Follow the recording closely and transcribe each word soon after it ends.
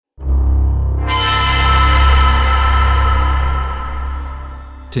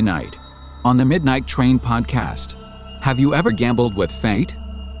Tonight, on the Midnight Train podcast, have you ever gambled with fate?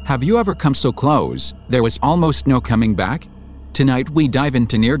 Have you ever come so close, there was almost no coming back? Tonight we dive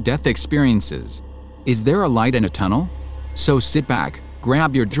into near-death experiences. Is there a light in a tunnel? So sit back,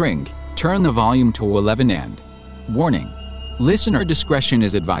 grab your drink, turn the volume to 11 and... Warning. Listener discretion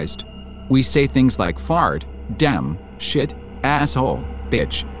is advised. We say things like fart, damn, shit, asshole,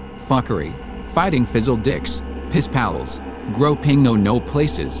 bitch, fuckery, fighting fizzled dicks, piss pals, groping no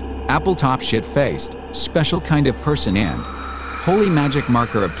places, apple top shit-faced, special kind of person and holy magic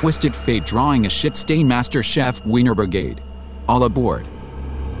marker of twisted fate drawing a shit-stained master chef Wiener Brigade. All aboard.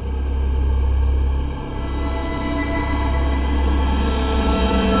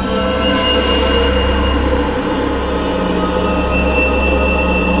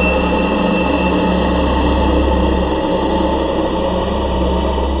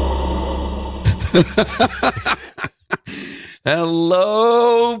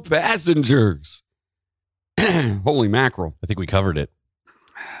 Hello, passengers. Holy mackerel. I think we covered it,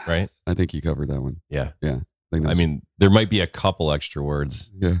 right? I think you covered that one. Yeah. Yeah. I mean, there might be a couple extra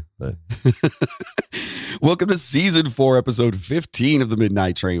words. Yeah. But Welcome to season 4, episode 15 of the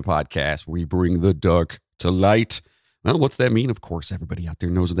Midnight Train podcast, where we bring the dark to light. Well, what's that mean? Of course, everybody out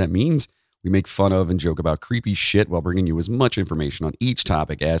there knows what that means. We make fun of and joke about creepy shit while bringing you as much information on each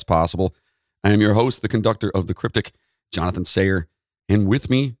topic as possible. I am your host, the conductor of the cryptic, Jonathan Sayer. And with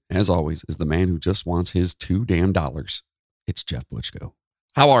me, as always, is the man who just wants his $2 damn. It's Jeff Butchko.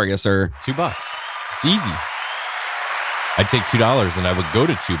 How are you, sir? $2. It's easy. I'd take $2 and I would go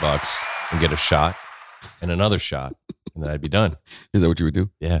to $2 and get a shot and another shot, and then I'd be done. Is that what you would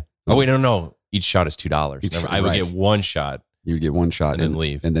do? Yeah. Oh, wait, no. Each shot is $2. I would get one shot. You would get one shot and then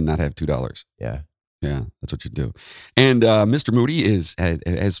leave. And then not have $2. Yeah. Yeah, that's what you do. And Mr. Moody is,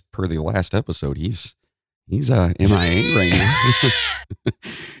 as per the last episode, he's MIA right now.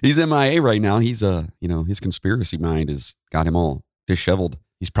 He's MIA right now. He's his conspiracy mind has got him all disheveled.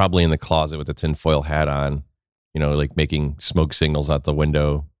 He's probably in the closet with a tinfoil hat on, like making smoke signals out the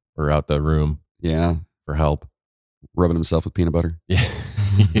window or out the room. Yeah. For help. Rubbing himself with peanut butter. Yeah.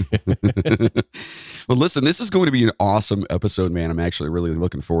 Well, listen, this is going to be an awesome episode, man. I'm actually really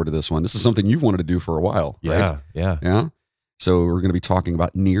looking forward to this one. This is something you've wanted to do for a while, right? Yeah. So we're going to be talking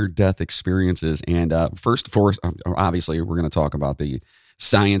about near-death experiences. And first, obviously, we're going to talk about the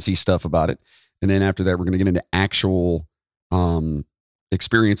science-y stuff about it. And then after that, we're going to get into actual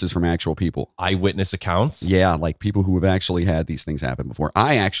experiences from actual people. Eyewitness accounts? Yeah, like people who have actually had these things happen before.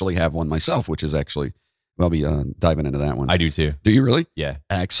 I actually have one myself, which is actually... I'll be diving into that one. I do too. Do you really? Yeah.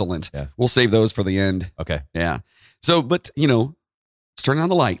 Excellent. Yeah. We'll save those for the end. Okay. Yeah. So, but let's turn on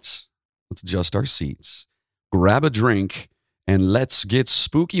the lights. Let's adjust our seats. Grab a drink and let's get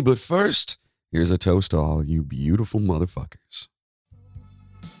spooky. But first, here's a toast to all you beautiful motherfuckers.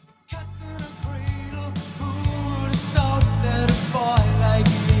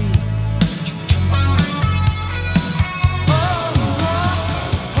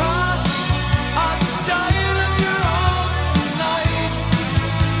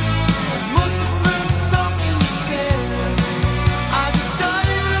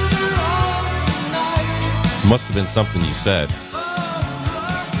 Must have been something you said.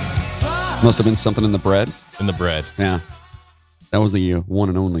 Must have been something in the bread. In the bread. Yeah. That was the one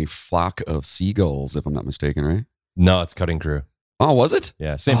and only flock of seagulls, if I'm not mistaken, right? No, it's Cutting Crew. Oh, was it?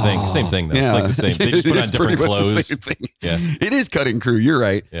 Yeah, same thing. Same thing, though. Yeah. It's like the same. They just put on different clothes. The same thing. Yeah. It is Cutting Crew. You're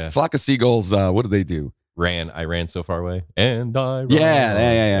right. Yeah. Flock of seagulls, what did they do? I ran so far away. And I ran.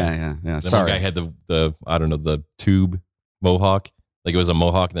 Yeah. Then Sorry. one guy had the tube mohawk. Like it was a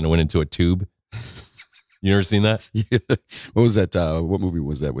mohawk, and then it went into a tube. You ever seen that? Yeah. What was that? What movie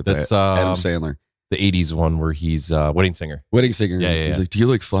was that with That's Adam Sandler? The 80s one where he's wedding singer. Wedding singer. Yeah. He's like, do you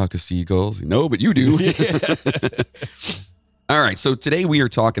like Flock of Seagulls? No, but you do. All right. So today we are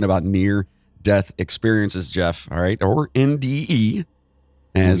talking about near-death experiences, Jeff. All right. Or NDE.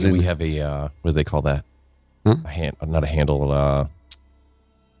 As in, we have a, what do they call that? Huh? Not a handle.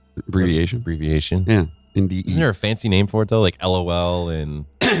 Abbreviation? Abbreviation. Yeah. NDE. Isn't there a fancy name for it, though? Like LOL and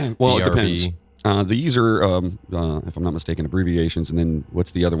well, BRB? It depends. These are, if I'm not mistaken, abbreviations. And then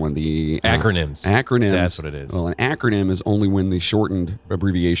what's the other one? The acronyms. Acronyms. That's what it is. Well, an acronym is only when the shortened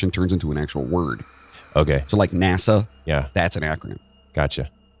abbreviation turns into an actual word. Okay. So like NASA. Yeah. That's an acronym.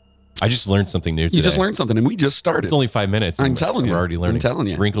 Gotcha. I just learned something new today. You just learned something, and we just started. It's only 5 minutes. I'm telling you. We're already learning. I'm telling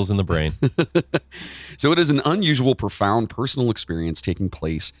you. Wrinkles in the brain. So it is an unusual, profound personal experience taking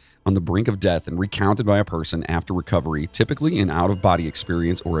place on the brink of death and recounted by a person after recovery, typically an out-of-body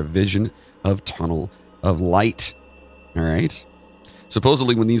experience or a vision of tunnel of light. All right.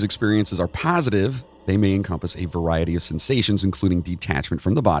 Supposedly, when these experiences are positive, they may encompass a variety of sensations, including detachment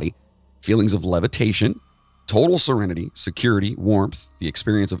from the body, feelings of levitation, total serenity, security, warmth, the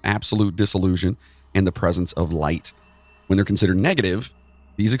experience of absolute dissolution, and the presence of light. When they're considered negative,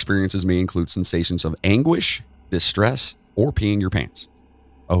 these experiences may include sensations of anguish, distress, or peeing your pants.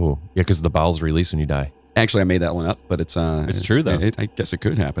 Oh, yeah, because the bowels release when you die. Actually, I made that one up, but it's true, though. I guess it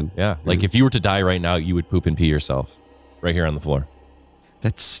could happen. Yeah, like if you were to die right now, you would poop and pee yourself right here on the floor.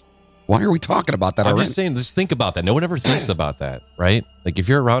 Why are we talking about that I'm already? just saying, just think about that. No one ever thinks about that, right? Like if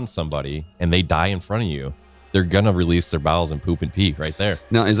you're around somebody and they die in front of you, they're going to release their bowels and poop and pee right there.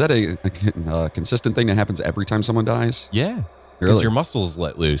 Now, is that a consistent thing that happens every time someone dies? Yeah, because Really? your muscles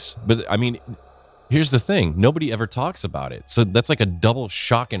let loose. But I mean, here's the thing. Nobody ever talks about it. So that's like a double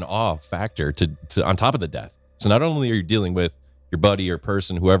shock and awe factor to on top of the death. So not only are you dealing with your buddy or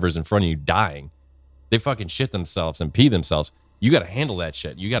person, whoever's in front of you dying, they fucking shit themselves and pee themselves. You got to handle that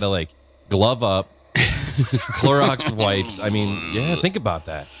shit. You got to like glove up, Clorox wipes. I mean, yeah, think about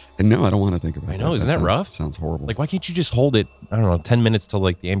that. No, I don't want to think about it. I know, isn't that rough? Sounds horrible. Like, why can't you just hold it, I don't know, 10 minutes till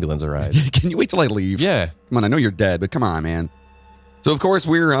like the ambulance arrives? Can you wait till I leave? Yeah. Come on, I know you're dead, but come on, man. So, of course,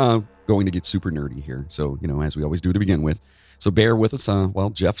 we're going to get super nerdy here. So, as we always do to begin with. So, bear with us while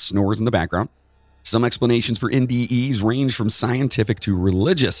Jeff snores in the background. Some explanations for NDEs range from scientific to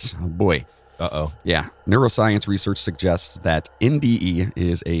religious. Oh, boy. Uh-oh. Yeah. Neuroscience research suggests that NDE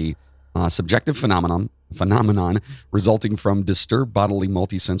is a subjective phenomenon resulting from disturbed bodily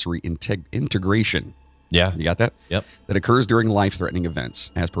multisensory integration. Yeah. You got that? Yep. That occurs during life-threatening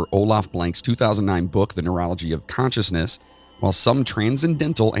events. As per Olaf Blanke's 2009 book, The Neurology of Consciousness, while some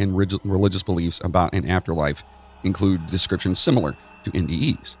transcendental and religious beliefs about an afterlife include descriptions similar to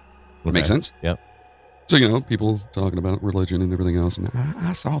NDEs. Okay. Make sense? Yep. So, people talking about religion and everything else, and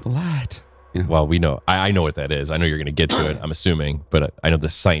I saw the light. Well, we know. I know what that is. I know you're going to get to it, I'm assuming, but I know the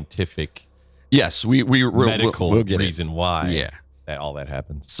scientific Yes, medical we'll get reason why Yeah. that all that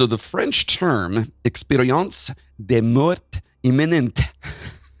happens. So the French term expérience de mort imminente.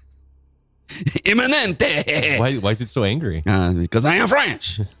 Imminente. Why is it so angry? Because I am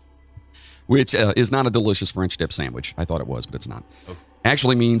French. Which is not a delicious French dip sandwich. I thought it was, but it's not. Oh.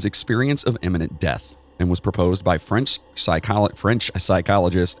 Actually means experience of imminent death and was proposed by French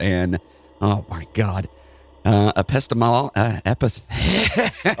psychologist and, oh my God, epistemologist.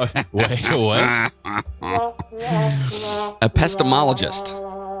 Wait, what? Epistemologist.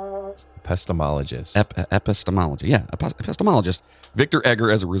 Epistemologist. Epistemology. Yeah, epistemologist. Victor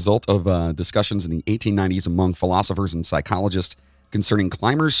Egger, as a result of discussions in the 1890s among philosophers and psychologists concerning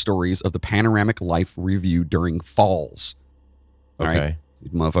climbers' stories of the panoramic life review during falls. All Okay. right?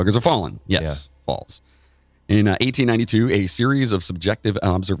 These motherfuckers are falling. Yes, falls. In 1892, a series of subjective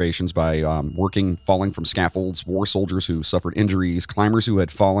observations by falling from scaffolds, war soldiers who suffered injuries, climbers who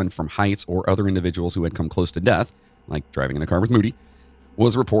had fallen from heights, or other individuals who had come close to death, like driving in a car with Moody,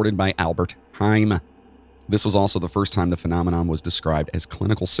 was reported by Albert Heim. This was also the first time the phenomenon was described as a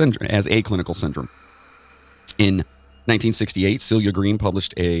clinical syndrome. In 1968, Celia Green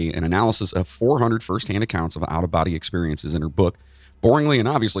published an analysis of 400 first-hand accounts of out-of-body experiences in her book, boringly and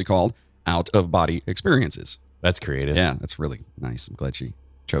obviously called Out-of-Body Experiences. That's creative. Yeah, that's really nice. I'm glad she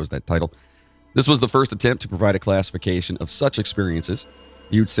chose that title. This was the first attempt to provide a classification of such experiences,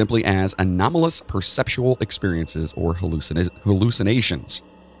 viewed simply as anomalous perceptual experiences or hallucinations.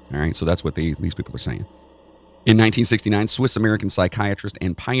 All right, so that's what these people are saying. In 1969, Swiss-American psychiatrist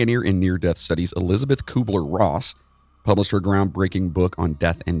and pioneer in near-death studies Elisabeth Kubler-Ross published her groundbreaking book on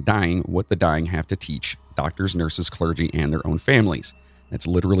death and dying, What the Dying Have to Teach Doctors, Nurses, Clergy, and Their Own Families. That's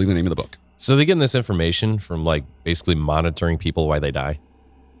literally the name of the book. So they getting this information from like basically monitoring people while they die?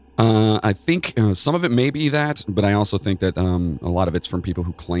 I think some of it may be that, but I also think that a lot of it's from people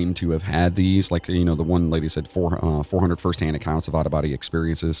who claim to have had these. Like, the one lady said 400 first-hand accounts of out-of-body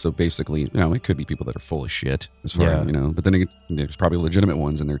experiences. So basically, it could be people that are full of shit as far as, but then there's probably legitimate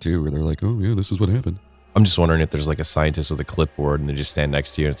ones in there too, where they're like, oh yeah, this is what happened. I'm just wondering if there's like a scientist with a clipboard and they just stand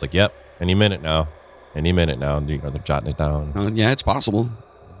next to you and it's like, yep, any minute now. And they're jotting it down. Yeah, it's possible.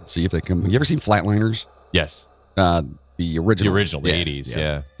 Let's see if they come. You ever seen Flatliners? Yes. The original. The 80s,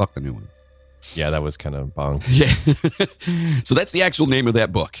 yeah. Fuck the new one. Yeah, that was kind of bunk. Yeah. So that's the actual name of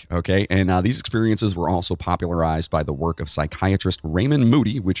that book, okay? And these experiences were also popularized by the work of psychiatrist Raymond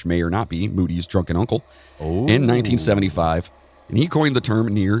Moody, which may or not be Moody's drunken uncle, in 1975. And he coined the term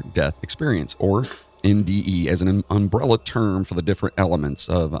near-death experience, or NDE, as an umbrella term for the different elements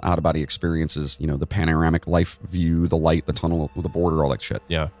of out-of-body experiences. The panoramic life view, the light, the tunnel, the border, all that shit.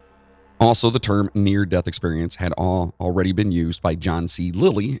 Yeah. Also, the term near-death experience had already been used by John C.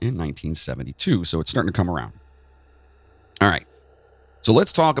 Lilly in 1972, so it's starting to come around. All right, so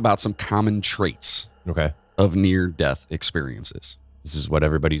let's talk about some common traits Okay. of near-death experiences. This is what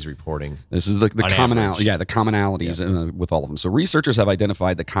everybody's reporting. This is the commonality. average. Yeah, the commonalities with all of them. So researchers have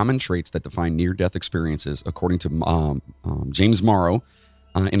identified the common traits that define near-death experiences, according to James Morrow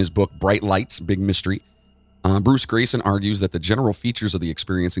in his book Bright Lights, Big Mystery. Bruce Grayson argues that the general features of the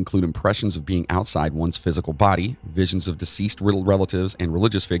experience include impressions of being outside one's physical body, visions of deceased relatives and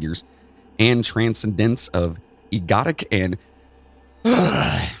religious figures, and transcendence of egotic and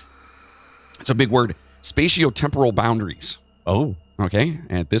it's a big word, spatiotemporal boundaries. Oh. Okay.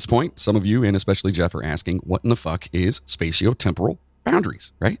 At this point, some of you, and especially Jeff, are asking, what in the fuck is spatiotemporal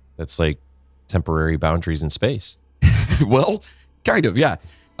boundaries, right? That's like temporary boundaries in space. Well, kind of, yeah.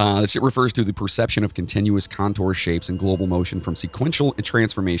 This shit refers to the perception of continuous contour shapes and global motion from sequential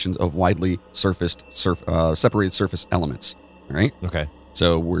transformations of widely separated surface elements. All right. Okay.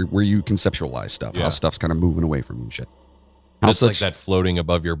 So where you conceptualize stuff, how stuff's kind of moving away from you and shit. Just like that floating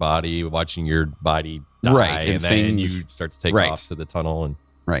above your body, watching your body die, right, and then you start to take off to the tunnel. And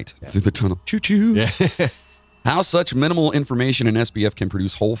through the tunnel. Choo-choo. Yeah. How such minimal information in SBF can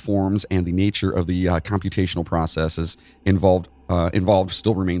produce whole forms and the nature of the computational processes involved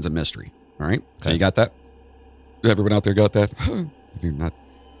still remains a mystery. All right. So you got that? Everyone out there got that? If you're not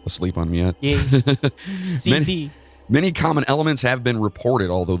asleep on me yet. Yes. Many common elements have been reported,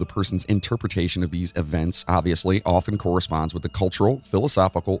 although the person's interpretation of these events obviously often corresponds with the cultural,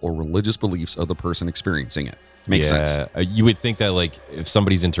 philosophical, or religious beliefs of the person experiencing it. Makes sense. You would think that, like, if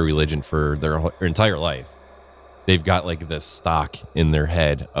somebody's into religion for their entire life, they've got like this stock in their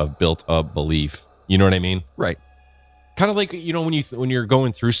head of built up belief. You know what I mean? Right. Kind of like, you know, when you're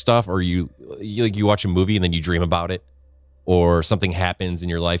going through stuff, or you watch a movie and then you dream about it, or something happens in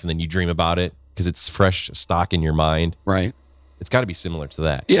your life and then you dream about it because it's fresh stock in your mind. Right. It's got to be similar to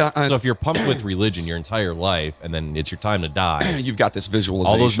that. Yeah. So if you're pumped with religion your entire life and then it's your time to die, you've got this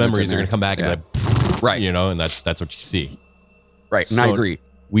visualization. all those memories are going to come back and like, right. You know, and that's what you see. Right. And so I agree.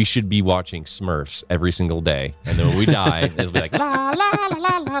 We should be watching Smurfs every single day. And then when we die, it'll be like, la, la,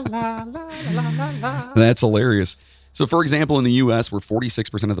 la, la, la, la, la, la. That's hilarious. So, for example, in the U.S., where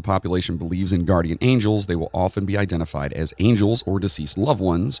 46% of the population believes in guardian angels, they will often be identified as angels or deceased loved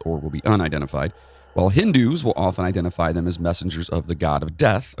ones, or will be unidentified, while Hindus will often identify them as messengers of the god of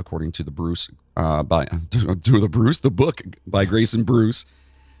death, according to the book by Grayson Bruce.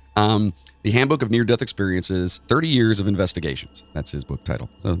 The Handbook of Near-Death Experiences, 30 Years of Investigations. That's his book title,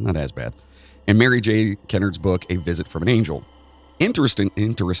 so not as bad. And Mary J. Kennard's book, A Visit from an Angel.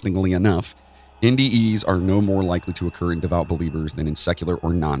 Interestingly enough, NDEs are no more likely to occur in devout believers than in secular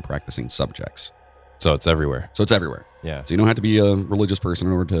or non-practicing subjects. So it's everywhere. So Yeah. you don't have to be a religious person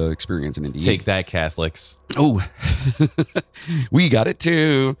in order to experience an NDE. Take that, Catholics. Oh, we got it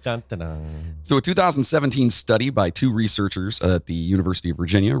too. Dun, dun, dun. So a 2017 study by two researchers at the University of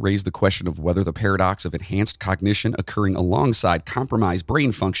Virginia raised the question of whether the paradox of enhanced cognition occurring alongside compromised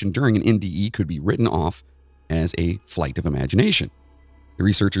brain function during an NDE could be written off as a flight of imagination. The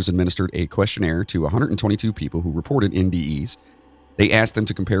researchers administered a questionnaire to 122 people who reported NDEs. They asked them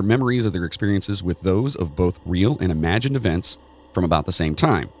to compare memories of their experiences with those of both real and imagined events from about the same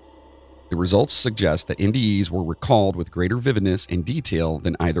time. The results suggest that NDEs were recalled with greater vividness and detail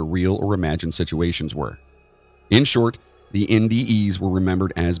than either real or imagined situations were. In short, the NDEs were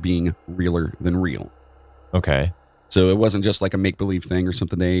remembered as being realer than real. Okay. So it wasn't just like a make-believe thing or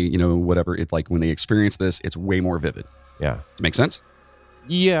something whatever. It's like when they experience this, it's way more vivid. Yeah. Does it make sense?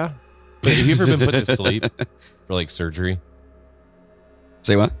 Yeah. But have you ever been put to sleep for like surgery?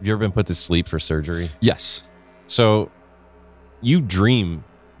 Say what? Have you ever been put to sleep for surgery? Yes. So you dream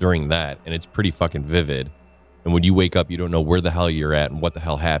during that and it's pretty fucking vivid. And when you wake up, you don't know where the hell you're at and what the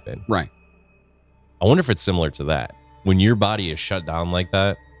hell happened. Right. I wonder if it's similar to that. When your body is shut down like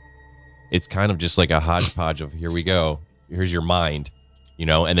that, it's kind of just like a hodgepodge of here we go. Here's your mind,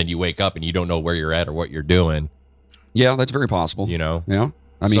 and then you wake up and you don't know where you're at or what you're doing. Yeah, that's very possible. Yeah.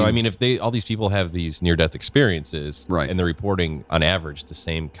 I mean, if all these people have these near-death experiences, right, and they're reporting on average the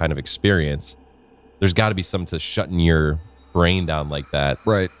same kind of experience, there's got to be something to shutting your brain down like that,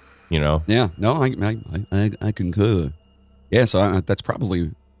 right? Yeah. No, I concur. Yeah, so that's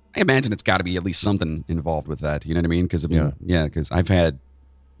probably. I imagine it's got to be at least something involved with that. You know what I mean? Because because I've had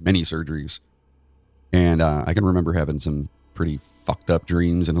many surgeries, and I can remember having some pretty fucked up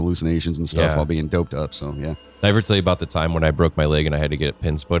dreams and hallucinations and stuff while being doped up. So yeah. Did I ever tell you about the time when I broke my leg and I had to get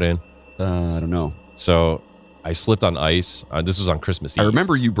pins put in? I don't know. So I slipped on ice. This was on Christmas Eve. I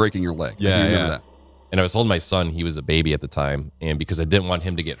remember you breaking your leg. Yeah, I remember that. And I was holding my son. He was a baby at the time. And because I didn't want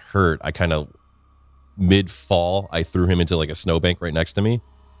him to get hurt, I kind of mid-fall, I threw him into like a snowbank right next to me.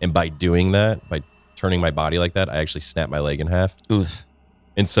 And by doing that, by turning my body like that, I actually snapped my leg in half. Oof.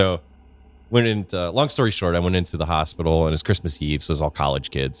 And so long story short, I went into the hospital and it was Christmas Eve, so it was all college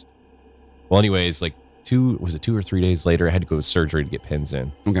kids. Well, anyways, like 2 or 3 days later, I had to go to surgery to get pins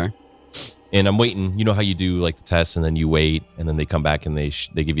in. Okay. And I'm waiting. You know how you do like the test and then you wait and then they come back and they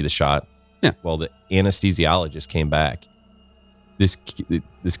give you the shot? Yeah. Well, the anesthesiologist came back. This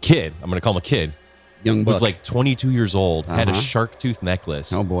kid, I'm going to call him a kid, Young buck. was like 22 years old, had a shark tooth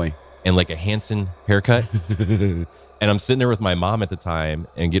necklace. Oh, boy. And like a Hanson haircut. And I'm sitting there with my mom at the time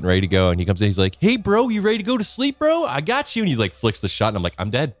and getting ready to go. And he comes in, he's like, "Hey, bro, you ready to go to sleep, bro? I got you." And he's like, flicks the shot. And I'm like,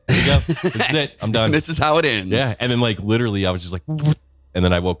 "I'm dead. Here you go. This is it. I'm done." This is how it ends. Yeah. And then like literally I was just like, and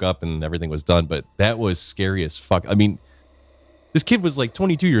then I woke up and everything was done. But that was scary as fuck. I mean, this kid was like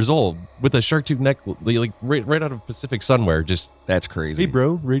 22 years old with a shark tooth neck, like right out of Pacific Sunwear. Just, That's crazy. "Hey,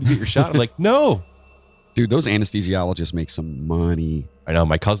 bro, ready to get your shot?" I'm like, "No." Dude, those anesthesiologists make some money. I know.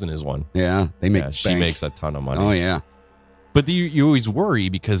 My cousin is one. Yeah, they make She bank. makes a ton of money. Oh, yeah. But you always worry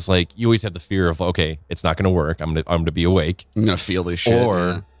because like you always have the fear of, okay, it's not going to work. I'm gonna be awake. I'm going to feel this shit.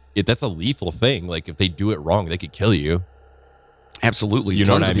 Or that's a lethal thing. Like if they do it wrong, they could kill you. Absolutely. You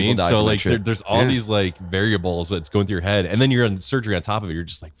know Tons what I of people mean? die So from that like shit. there's all these like variables that's going through your head, and then you're in surgery on top of it. You're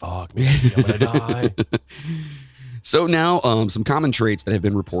just like, fuck, maybe I'm gonna die. So now some common traits that have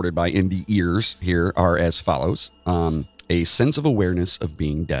been reported by NDEs here are as follows. A sense of awareness of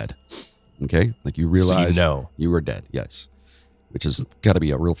being dead. Okay? Like you realize you are dead. Yes. Which has got to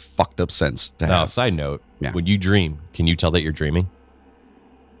be a real fucked up sense to Now, have. side note, Yeah. when you dream, can you tell that you're dreaming?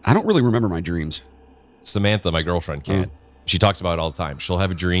 I don't really remember my dreams. Samantha, my girlfriend, can. She talks about it all the time. She'll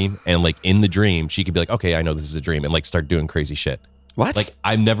have a dream, and like in the dream, she could be like, "Okay, I know this is a dream," and like start doing crazy shit. What? Like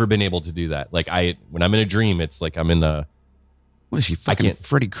I've never been able to do that. Like when I'm in a dream, it's like I'm in the. What is she, fucking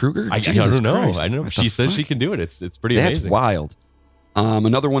Freddy Krueger? I Jesus don't know. Christ. I don't know. What She the says fuck? she can do it. It's pretty That's amazing. wild.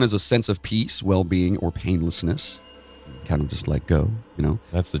 Another one is a sense of peace, well-being, or painlessness. Kind of just let go, you know.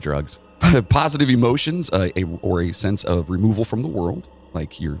 That's the drugs. Positive emotions, or a sense of removal from the world.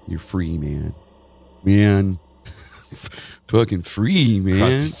 Like you're free, man. Man. Fucking free, man.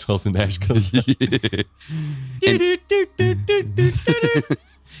 Crosby, Stills, and Nash comes out.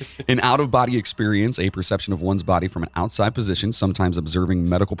 An out-of-body experience, a perception of one's body from an outside position, sometimes observing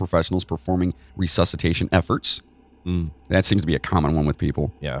medical professionals performing resuscitation efforts. That seems to be a common one with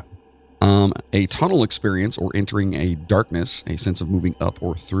people. Yeah. A tunnel experience or entering a darkness, a sense of moving up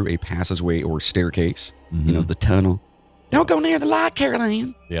or through a passageway or staircase. You know, the tunnel. Don't go near the light,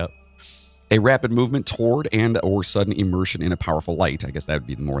 Caroline. Yep. A rapid movement toward and or sudden immersion in a powerful light. I guess that would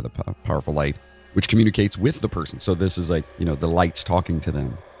be more the powerful light, which communicates with the person. So this is like, you know, the light's talking to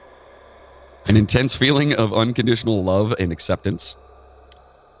them. An intense feeling of unconditional love and acceptance.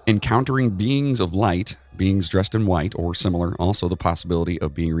 Encountering beings of light, beings dressed in white or similar. Also the possibility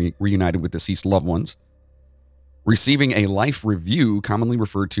of being reunited with deceased loved ones. Receiving a life review, commonly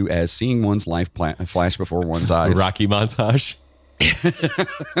referred to as seeing one's life flash before one's eyes. Rocky montage.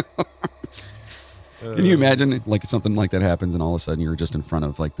 Can you imagine like something like that happens and all of a sudden you're just in front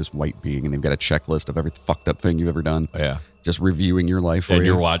of like this white being and they've got a checklist of every fucked up thing you've ever done. Yeah. Just reviewing your life for And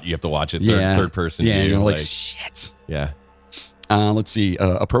you. you have to watch it third person. Yeah, view, you're like, shit. Yeah. Let's see.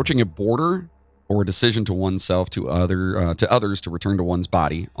 Approaching a border or a decision to oneself to others to return to one's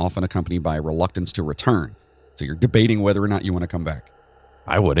body, often accompanied by a reluctance to return. So you're debating whether or not you want to come back.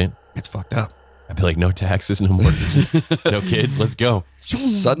 I wouldn't. It's fucked up. I'd be like, no taxes, no mortgage, no kids, let's go.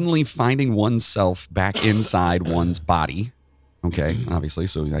 Suddenly finding oneself back inside one's body. Okay, obviously.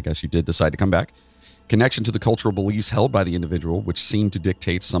 So I guess you did decide to come back. Connection to the cultural beliefs held by the individual, which seem to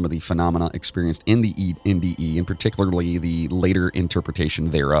dictate some of the phenomena experienced in the NDE, and particularly the later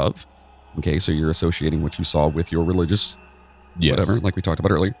interpretation thereof. Okay, so you're associating what you saw with your religious whatever, like we talked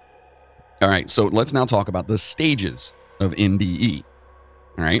about earlier. All right, so let's now talk about the stages of NDE.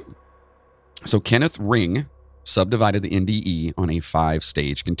 All right. So Kenneth Ring subdivided the NDE on a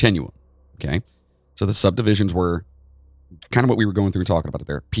 5-stage continuum. Okay. So the subdivisions were kind of what we were going through talking about it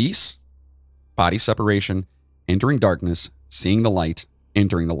there. Peace, body separation, entering darkness, seeing the light,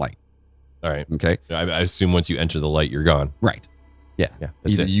 entering the light. All right. Okay. I assume once you enter the light, you're gone. Right. Yeah.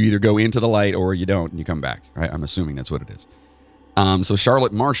 That's it. You either go into the light or you don't and you come back. I'm assuming that's what it is. So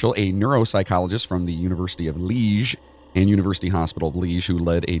Charlotte Marshall, a neuropsychologist from the University of Liège and University Hospital of Liège, who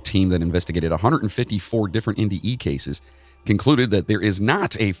led a team that investigated 154 different NDE cases, concluded that there is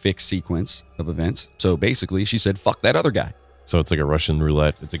not a fixed sequence of events. So basically, she said, fuck that other guy. So it's like a Russian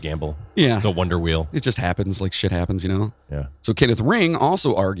roulette. It's a gamble. Yeah. It's a wonder wheel. It just happens, like shit happens, you know? Yeah. So Kenneth Ring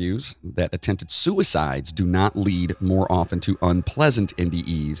also argues that attempted suicides do not lead more often to unpleasant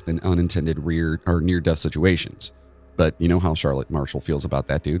NDEs than unintended near-death situations. But you know how Charlotte Marshall feels about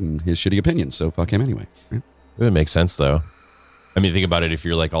that dude and his shitty opinions, so fuck him anyway. Right? It would make sense, though. I mean, think about it. If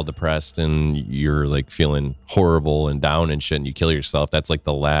you're like all depressed and you're like feeling horrible and down and shit and you kill yourself, that's like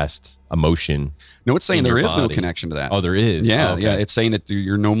the last emotion. No, it's saying there is no body. connection to that. Oh, there is? Yeah, Oh, okay. yeah. It's saying that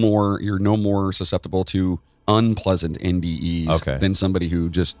you're no more susceptible to unpleasant NDEs than somebody who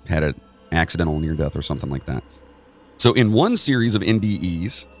just had an accidental near death or something like that. So in one series of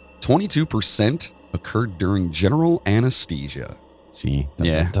NDEs, 22% occurred during general anesthesia. See?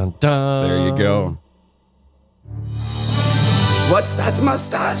 Yeah. Dun, dun, dun. There you go. What's that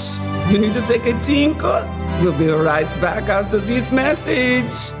mustache? You need to take a tinkle. We'll be right back after this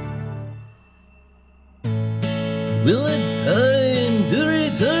message. Well, it's time to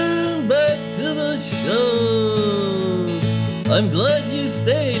return back to the show. I'm glad you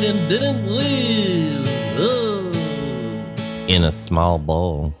stayed and didn't leave. Oh. In a small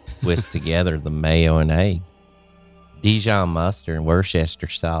bowl, whisk together the mayo and egg, Dijon mustard and Worcester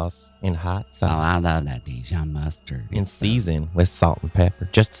sauce, and hot sauce. Oh, I love that Dijon mustard. And season with salt and pepper.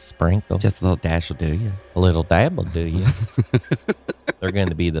 Just a sprinkle. Just a little dash will do you. A little dab will do you. They're going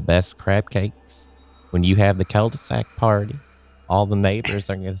to be the best crab cakes. When you have the cul-de-sac party, all the neighbors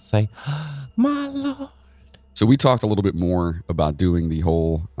are going to say, "My Lord." So we talked a little bit more about doing the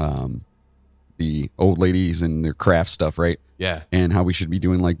whole, the old ladies and their craft stuff, right? Yeah. And how we should be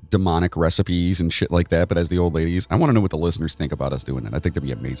doing like demonic recipes and shit like that. But as the old ladies, I want to know what the listeners think about us doing that. I think that'd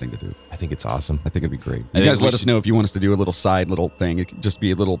be amazing to do. I think it's awesome. I think it'd be great. I You think guys we let us should- know if you want us to do a little thing. It could just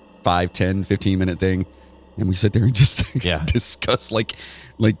be a little 5, 10, 15-minute thing. And we sit there and just Yeah. discuss like,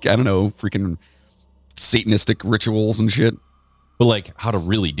 I don't know, freaking Satanistic rituals and shit. But like how to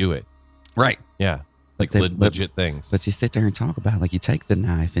really do it. Right. Yeah. Like But legit things. But you sit there and talk about, like, you take the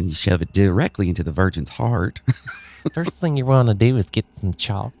knife and you shove it directly into the virgin's heart. First thing you want to do is get some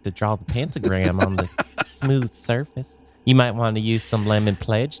chalk to draw the pentagram on the smooth surface. You might want to use some lemon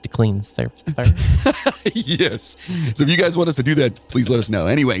pledge to clean the surface first. Yes. So if you guys want us to do that, please let us know.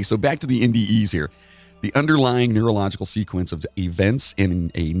 Anyway, so back to the NDEs here. The underlying neurological sequence of events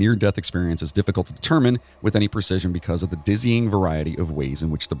in a near-death experience is difficult to determine with any precision because of the dizzying variety of ways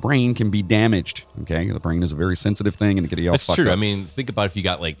in which the brain can be damaged. Okay, the brain is a very sensitive thing, and it can get all That's fucked true. up. I mean, think about if you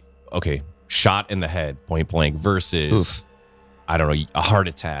got like, okay, shot in the head, point blank, versus, I don't know, a heart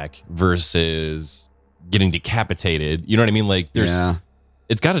attack versus getting decapitated. You know what I mean? Like,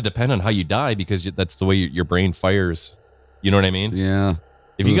 it's got to depend on how you die because that's the way your brain fires. You know what I mean? Yeah.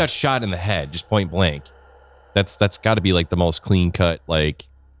 If you got shot in the head, just point blank, that's got to be like the most clean cut. Like,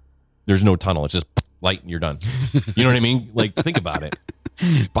 there's no tunnel. It's just light and you're done. You know what I mean? Like, think about it.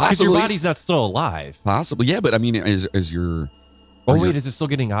 Because Possibly. your body's not still alive. Possibly. Yeah, but I mean, is your... Oh, are wait, your- is it still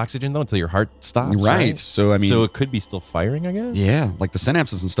getting oxygen, though, until your heart stops? Right. So, I mean... So it could be still firing, I guess? Yeah, like the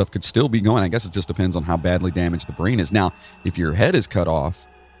synapses and stuff could still be going. I guess it just depends on how badly damaged the brain is. Now, if your head is cut off,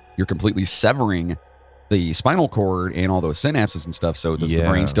 you're completely severing the spinal cord and all those synapses and stuff. So does the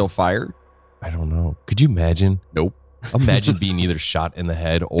brain still fire? I don't know. Could you imagine? Nope. Imagine being either shot in the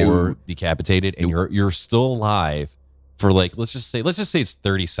head or decapitated, and you're still alive for like let's just say it's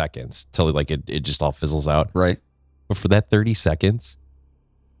 30 seconds till like it just all fizzles out. Right. But for that 30 seconds,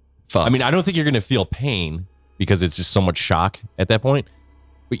 Fuck. I mean, I don't think you're gonna feel pain because it's just so much shock at that point.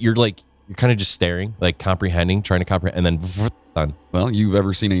 But you're kind of just staring, like comprehending, trying to comprehend, and then done. Well, you've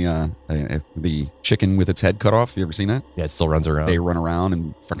ever seen the chicken with its head cut off? You ever seen that? Yeah, it still runs around. They run around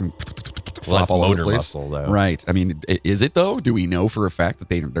and fucking Well, flop that's all over the motor place. muscle, though. Right. I mean, is it though? Do we know for a fact that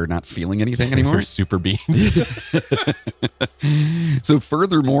they're not feeling anything anymore? They're super beings. So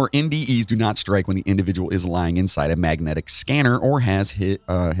furthermore, NDEs do not strike when the individual is lying inside a magnetic scanner or has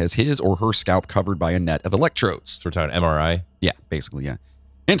his or her scalp covered by a net of electrodes. So we're talking MRI. Yeah, basically, yeah.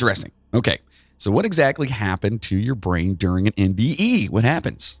 Interesting. Okay. So what exactly happened to your brain during an NDE? What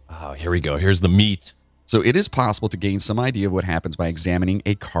happens? Oh, here we go. Here's the meat. So it is possible to gain some idea of what happens by examining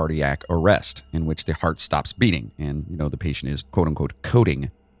a cardiac arrest in which the heart stops beating and, the patient is quote unquote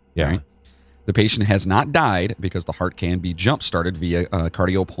coding. Yeah. Right? The patient has not died because the heart can be jump-started via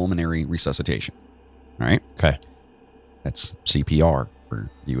cardiopulmonary resuscitation. All right? Okay. That's CPR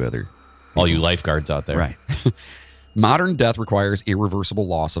for you other... All you lifeguards out there. Right. Modern death requires irreversible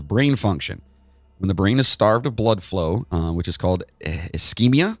loss of brain function. When the brain is starved of blood flow, which is called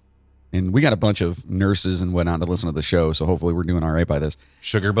ischemia, and we got a bunch of nurses and whatnot that listen to the show, so hopefully we're doing all right by this.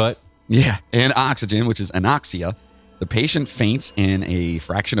 Sugar butt. Yeah. And oxygen, which is anoxia. The patient faints in a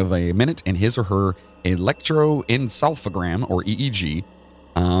fraction of a minute, and his or her electroencephalogram, or EEG,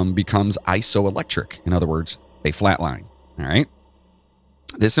 becomes isoelectric. In other words, they flatline. All right?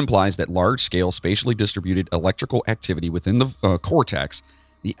 This implies that large-scale, spatially distributed electrical activity within the cortex,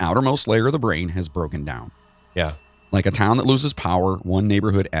 the outermost layer of the brain, has broken down. Yeah. Like a town that loses power, one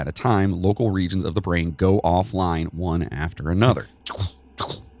neighborhood at a time, local regions of the brain go offline one after another.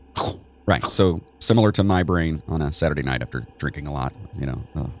 Right. So similar to my brain on a Saturday night after drinking a lot,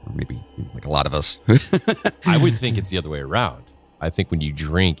 or maybe like a lot of us. I would think it's the other way around. I think when you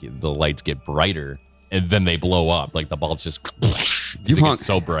drink, the lights get brighter and then they blow up. Like the bulbs just gets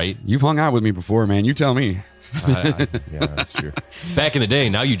so bright. You've hung out with me before, man. You tell me. Yeah, that's true. Back in the day,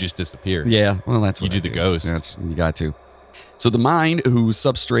 now you just disappear. Yeah, well, that's what you do. The ghost. You got to. So the mind, whose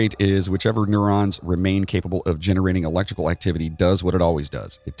substrate is whichever neurons remain capable of generating electrical activity, does what it always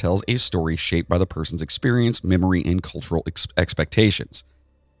does. It tells a story shaped by the person's experience, memory, and cultural expectations.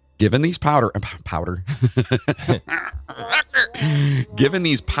 Given these power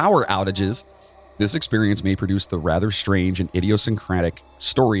outages, this experience may produce the rather strange and idiosyncratic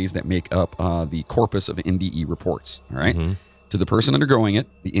stories that make up the corpus of NDE reports. All right. Mm-hmm. To the person undergoing it,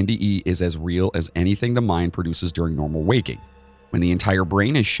 the NDE is as real as anything the mind produces during normal waking. When the entire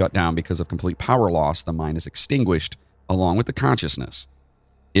brain is shut down because of complete power loss, the mind is extinguished along with the consciousness.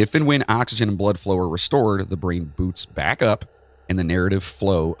 If and when oxygen and blood flow are restored, the brain boots back up and the narrative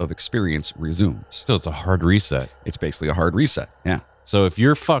flow of experience resumes. So it's a hard reset. It's basically a hard reset. Yeah. So if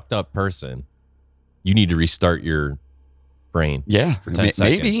you're a fucked up person, you need to restart your brain. Yeah. For 10 seconds.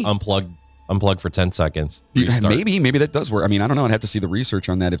 Maybe. Unplug for 10 seconds. Restart. Maybe that does work. I mean, I don't know. I'd have to see the research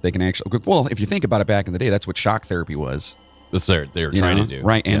on that if they can actually. Well, if you think about it back in the day, that's what shock therapy was. That's what they were trying to do.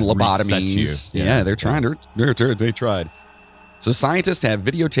 Right. And lobotomies. Yeah, they're trying to. They tried. So scientists have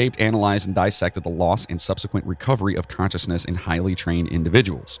videotaped, analyzed, and dissected the loss and subsequent recovery of consciousness in highly trained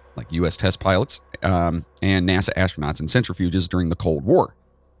individuals, like U.S. test pilots and NASA astronauts in centrifuges during the Cold War.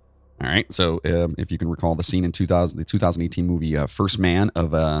 All right. So if you can recall the scene in the 2018 movie First Man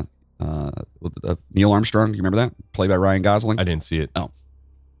of Neil Armstrong, do you remember that? Played by Ryan Gosling. I didn't see it. Oh.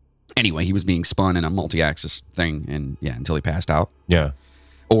 Anyway, he was being spun in a multi-axis thing, and until he passed out. Yeah.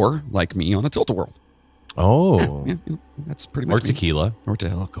 Or like me on a tilt-a-whirl. Oh. Yeah, that's pretty much. Or tequila. Oh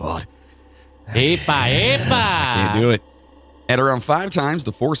God. Epa. I can't do it. At around 5 times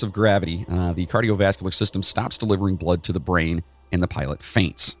the force of gravity, the cardiovascular system stops delivering blood to the brain, and the pilot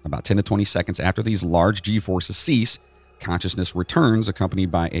faints. About 10 to 20 seconds after these large G-forces cease, consciousness returns,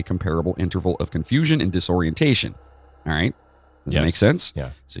 accompanied by a comparable interval of confusion and disorientation. All right? Does that make sense? Yeah.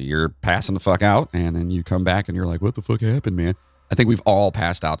 So you're passing the fuck out, and then you come back, and you're like, what the fuck happened, man? I think we've all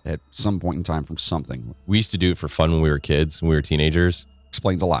passed out at some point in time from something. We used to do it for fun when we were kids, when we were teenagers.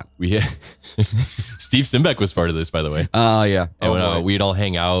 Explains a lot. Steve Simbeck was part of this, by the way. Oh, yeah. And we'd all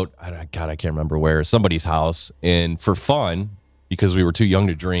hang out. I can't remember where. Somebody's house. And for fun, because we were too young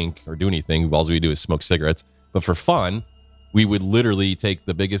to drink or do anything, all we do is smoke cigarettes. But for fun, we would literally take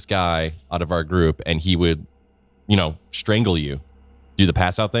the biggest guy out of our group, and he would, strangle you, do the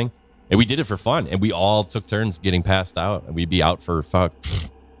pass out thing. And we did it for fun. And we all took turns getting passed out. And we'd be out for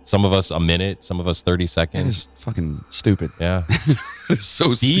some of us a minute, some of us 30 seconds. That is fucking stupid. Yeah.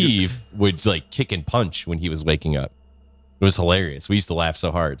 So Steve stupid. would kick and punch when he was waking up. It was hilarious. We used to laugh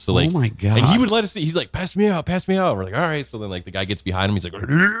so hard. So oh my God. And he would let us see. He's like, pass me out. We're like, all right. So then the guy gets behind him. He's like,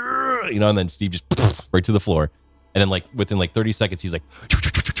 and then Steve just right to the floor. And then within 30 seconds, he's like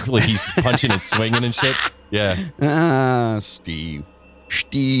he's punching and swinging and shit. Yeah. Steve.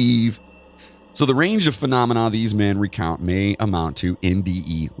 So the range of phenomena these men recount may amount to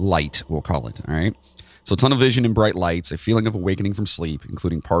NDE light, we'll call it. All right. So tunnel vision and bright lights, a feeling of awakening from sleep,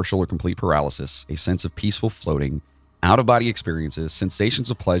 including partial or complete paralysis, a sense of peaceful floating, out-of-body experiences,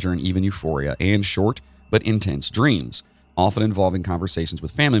 sensations of pleasure and even euphoria, and short but intense dreams, often involving conversations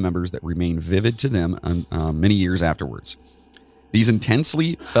with family members that remain vivid to them many years afterwards. These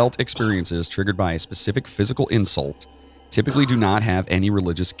intensely felt experiences, triggered by a specific physical insult, typically do not have any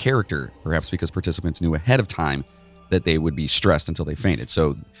religious character, perhaps because participants knew ahead of time that they would be stressed until they fainted.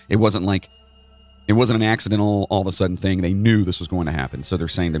 So it wasn't an accidental, all of a sudden thing. They knew this was going to happen. So they're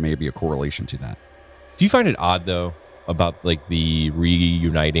saying there may be a correlation to that. Do you find it odd, though, about the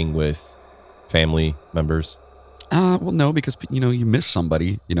reuniting with family members? Well, no, because, you miss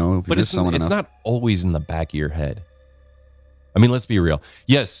somebody, if you miss someone enough. It's not always in the back of your head. I mean, let's be real.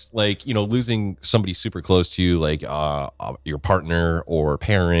 Yes, losing somebody super close to you, your partner or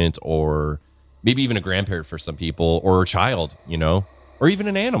parent, or maybe even a grandparent for some people, or a child, or even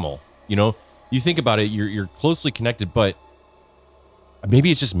an animal. You think about it, you're closely connected, but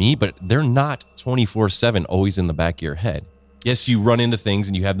maybe it's just me, but they're not 24/7 always in the back of your head. Yes, you run into things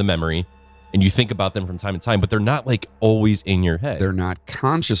and you have the memory and you think about them from time to time, but they're not always in your head. They're not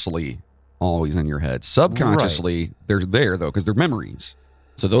consciously always in your head. Subconsciously, They're there, though, because they're memories.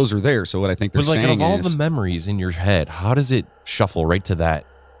 So those are there. So what I think they're saying is... of all the memories in your head, how does it shuffle right to that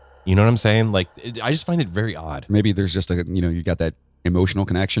You know what I'm saying? Like, I just find it very odd. Maybe there's just you got that emotional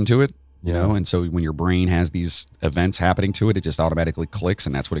connection to it, you know, and so when your brain has these events happening to it, it just automatically clicks,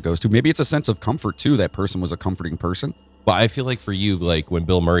 and that's what it goes to. Maybe it's a sense of comfort too. That person was a comforting person. But I feel like for you, like when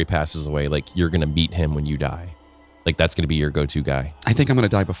Bill Murray passes away, like you're going to meet him when you die. Like that's going to be your go-to guy. I think I'm going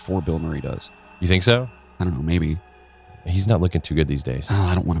to die before Bill Murray does. You think so? I don't know, maybe. He's not looking too good these days. Oh,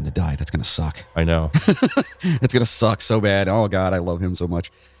 I don't want him to die. That's going to suck. I know. It's going to suck so bad. Oh, God, I love him so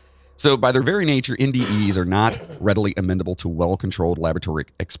much. So by their very nature, NDEs are not readily amendable to well-controlled laboratory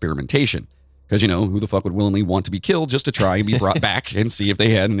experimentation. Because, who the fuck would willingly want to be killed just to try and be brought back and see if they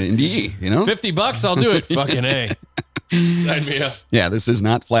had an NDE, $50, I'll do it. Fucking A. Sign me up. Yeah, this is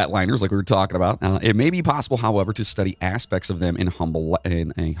not flatliners like we were talking about. It may be possible, however, to study aspects of them in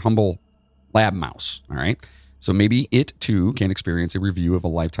a humble lab mouse. All right. So maybe it too can experience a review of a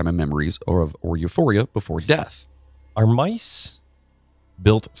lifetime of memories or euphoria before death. Are mice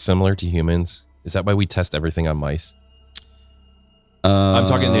built similar to humans? Is that why we test everything on mice? I'm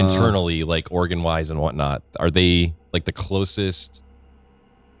talking internally, like organ-wise and whatnot. Are they like the closest?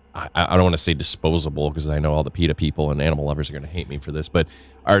 I don't want to say disposable because I know all the PETA people and animal lovers are going to hate me for this, but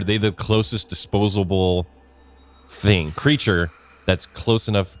are they the closest disposable creature that's close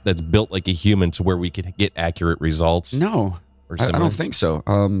enough, that's built like a human to where we could get accurate results? No, I don't think so.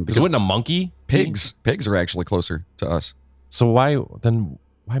 Because wouldn't a monkey? Pigs are actually closer to us. So why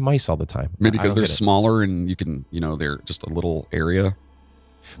mice all the time? Maybe because they're smaller and you can, they're just a little area.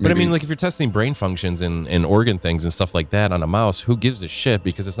 But I mean, like if you're testing brain functions and organ things and stuff like that on a mouse, who gives a shit?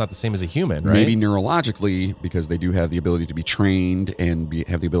 Because it's not the same as a human, right? Maybe neurologically, because they do have the ability to be trained and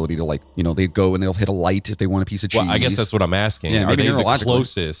have the ability to they go and they'll hit a light if they want a piece of cheese. Well, I guess that's what I'm asking. Yeah, are they the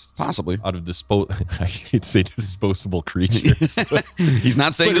closest? Possibly. Out of I hate to say disposable creatures. He's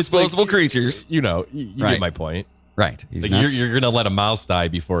not saying disposable creatures. You get my point. Right. You're going to let a mouse die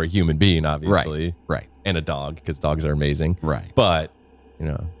before a human being, obviously. Right. And a dog, because dogs are amazing. Right. But,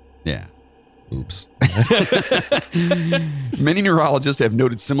 Yeah. Oops. Many neurologists have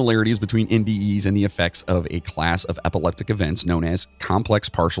noted similarities between NDEs and the effects of a class of epileptic events known as complex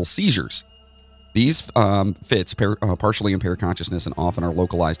partial seizures. These fits partially impair consciousness and often are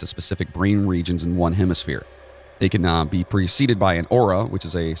localized to specific brain regions in one hemisphere. They can be preceded by an aura, which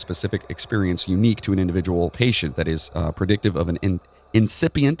is a specific experience unique to an individual patient that is predictive of an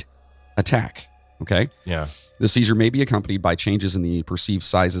incipient attack. Okay? Yeah. The seizure may be accompanied by changes in the perceived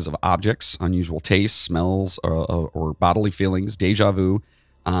sizes of objects, unusual tastes, smells, or bodily feelings, deja vu,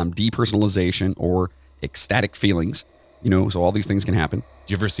 depersonalization, or ecstatic feelings. So all these things can happen.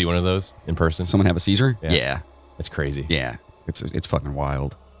 Did you ever see one of those in person? Someone have a seizure? Yeah. It's crazy. Yeah. It's fucking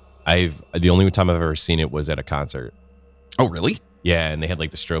wild. The only time I've ever seen it was at a concert. Oh, really? Yeah, and they had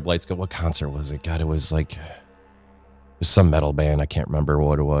like the strobe lights go. What concert was it? God, it was like some metal band. I can't remember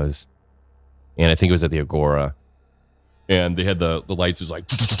what it was. And I think it was at the Agora. And they had the lights, was like,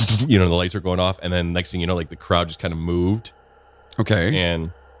 the lights were going off. And then next thing you know, like the crowd just kind of moved. Okay.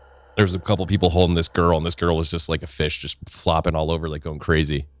 And there was a couple people holding this girl, and this girl was just like a fish, just flopping all over, like going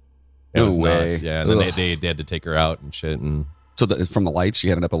crazy. It was way. Nuts. Yeah. And then they had to take her out and shit. And so from the lights, she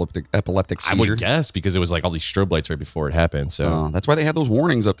had an epileptic seizure? I would guess, because it was like all these strobe lights right before it happened. So that's why they had those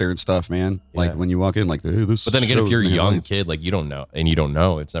warnings up there and stuff, man. Like when you walk in, like, hey, this. But then again, if you're a young lights. kid, like you don't know,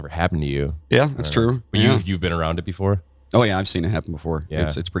 it's never happened to you. Yeah, that's true. But yeah. you've been around it before? Oh yeah, I've seen it happen before. Yeah.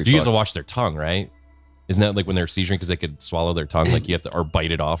 It's pretty. You have to watch their tongue, right? Isn't that like when they're seizuring because they could swallow their tongue, like you have to, or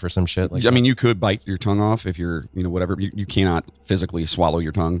bite it off or some shit? Like mean, you could bite your tongue off if you're, whatever. You cannot physically swallow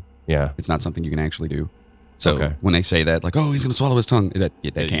your tongue. Yeah, it's not something you can actually do. So when they say that, like, oh, he's going to swallow his tongue, that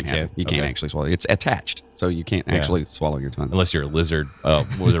can't happen. You can't actually swallow it. It's attached, so you can't actually swallow your tongue. Unless you're a lizard or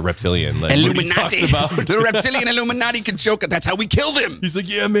a reptilian. Like Illuminati. The reptilian Illuminati can choke it. That's how we kill them. He's like,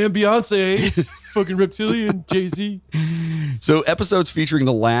 yeah, man, Beyonce. Fucking reptilian, Jay-Z. So episodes featuring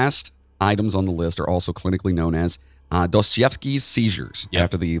the last items on the list are also clinically known as Dostoevsky's seizures,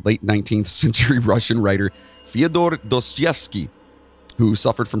 after the late 19th century Russian writer Fyodor Dostoevsky, who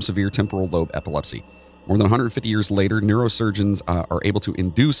suffered from severe temporal lobe epilepsy. More than 150 years later, neurosurgeons are able to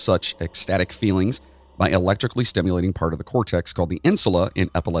induce such ecstatic feelings by electrically stimulating part of the cortex called the insula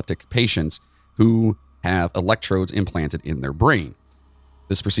in epileptic patients who have electrodes implanted in their brain.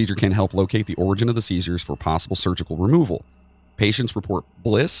 This procedure can help locate the origin of the seizures for possible surgical removal. Patients report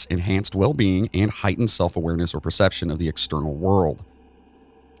bliss, enhanced well-being, and heightened self-awareness or perception of the external world.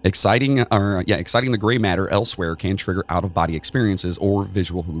 Exciting the gray matter elsewhere can trigger out-of-body experiences or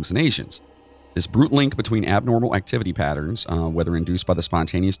visual hallucinations. This brute link between abnormal activity patterns, whether induced by the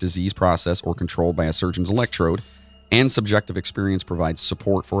spontaneous disease process or controlled by a surgeon's electrode, and subjective experience provides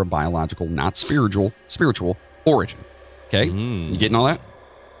support for a biological, not spiritual origin. Okay? You getting all that?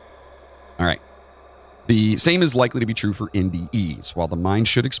 All right. The same is likely to be true for NDEs. While the mind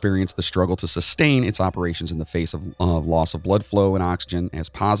should experience the struggle to sustain its operations in the face of loss of blood flow and oxygen as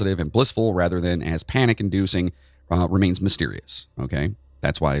positive and blissful rather than as panic-inducing, remains mysterious. Okay?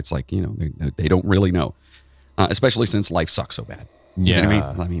 That's why it's like, they don't really know, especially since life sucks so bad. You know what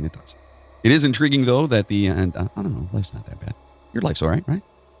I mean? I mean, it does. It is intriguing, though, that I don't know, life's not that bad. Your life's all right, right?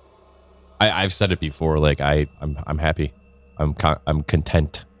 I've said it before. Like I'm happy. I'm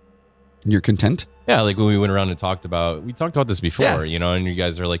content. You're content? Yeah, like when we went around and talked about this before, and you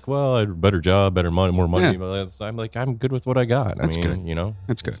guys are like, well, I had a better job, better money, more money. Yeah. But I'm like, I'm good with what I got. That's good.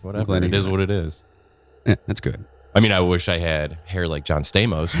 That's good. Whatever. It is what it is. Yeah, that's good. I mean, I wish I had hair like John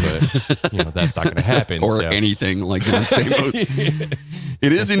Stamos, but that's not going to happen. Or anything like John Stamos.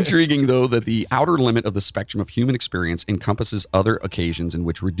 It is intriguing, though, that the outer limit of the spectrum of human experience encompasses other occasions in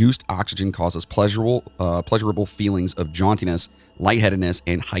which reduced oxygen causes pleasurable feelings of jauntiness, lightheadedness,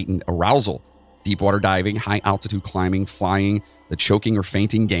 and heightened arousal. Deep water diving, high altitude climbing, flying, the choking or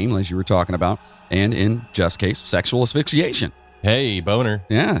fainting game, as you were talking about, and in just case, sexual asphyxiation. Hey, boner.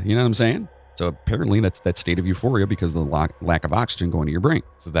 Yeah, you know what I'm saying? So apparently that's that state of euphoria because of the lack of oxygen going to your brain.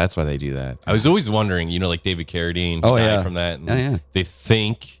 So that's why they do that. I was always wondering, like David Carradine died from that. Yeah. They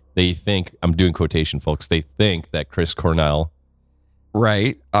think, I'm doing quotation, folks. They think that Chris Cornell,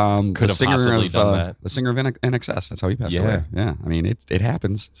 right, could have possibly done that. The singer of NXS. That's how he passed away. Yeah, I mean it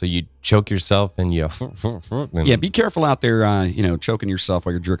happens. So you choke yourself and you. Yeah, be careful out there. Choking yourself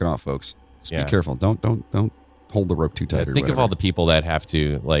while you're jerking off, folks. Just be careful. Don't hold the rope too tight. Think of all the people that have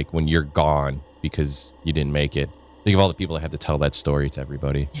to, like, when you're gone because you didn't make it. Think of all the people that have to tell that story to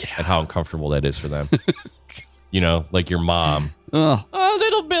everybody and how uncomfortable that is for them. Like your mom. Oh,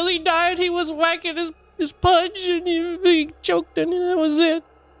 little Billy died. He was whacking his punch and he choked and that was it.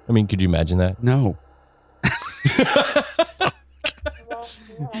 I mean, could you imagine that? No.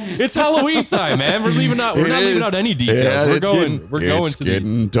 It's Halloween time, man. We're not leaving out any details. Yeah, It's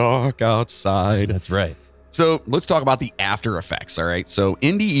getting dark outside. That's right. So let's talk about the after effects. All right. So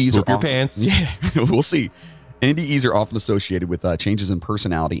NDEs Poop are your pants. Yeah, we'll see. NDEs are often associated with changes in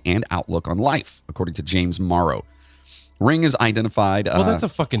personality and outlook on life, according to James Morrow. Ring is identified. Well, that's a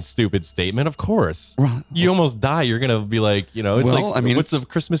fucking stupid statement. Of course, Well, you almost die. You're gonna be like, it's what's the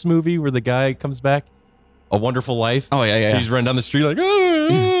Christmas movie where the guy comes back? A Wonderful Life. Oh yeah. He's running down the street like,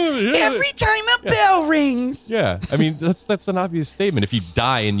 Every time a bell rings. Yeah, I mean that's an obvious statement. If you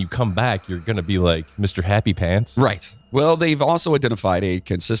die and you come back, you're gonna be like Mr. Happy Pants. Right. Well, they've also identified a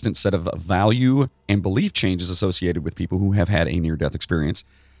consistent set of value and belief changes associated with people who have had a near-death experience.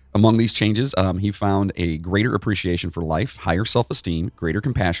 Among these changes, he found a greater appreciation for life, higher self-esteem, greater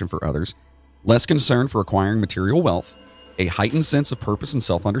compassion for others, less concern for acquiring material wealth, a heightened sense of purpose and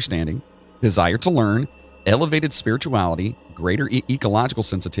self-understanding, desire to learn, elevated spirituality, greater ecological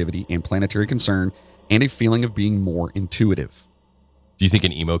sensitivity and planetary concern, and a feeling of being more intuitive. Do you think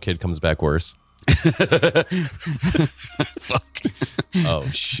an emo kid comes back worse? Fuck. Oh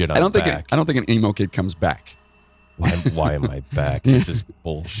shit! I don't think an emo kid comes back. Why am I back? This is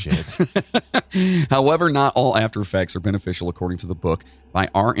bullshit. However, not all after effects are beneficial, according to the book by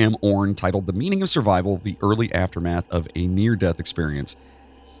R.M. Orne titled "The Meaning of Survival: The Early Aftermath of a Near-Death Experience."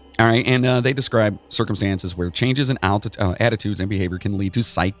 All right, and they describe circumstances where changes in attitudes and behavior can lead to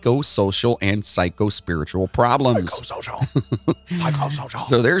psychosocial and psychospiritual problems. Psychosocial.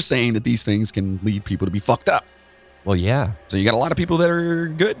 So they're saying that these things can lead people to be fucked up. Well, yeah. So you got a lot of people that are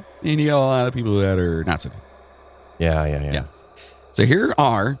good, and you got a lot of people that are not so good. Yeah. So here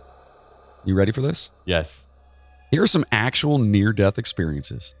are, you ready for this? Yes. Here are some actual near-death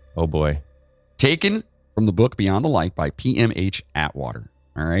experiences. Oh boy. Taken from the book Beyond the Light by PMH Atwater.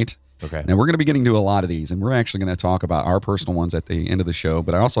 All right. Okay. Now we're going to be getting to a lot of these, and we're actually going to talk about our personal ones at the end of the show.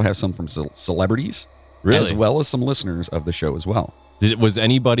 But I also have some from celebrities, as well as some listeners of the show as well. Was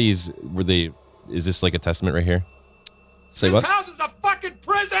anybody's? Is this like a testament right here? Say this what? house is a fucking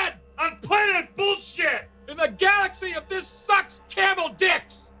prison on planet bullshit. In the galaxy of this sucks camel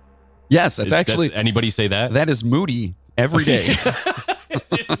dicks. Yes, that's actually. Anybody say that? That is Moody every day.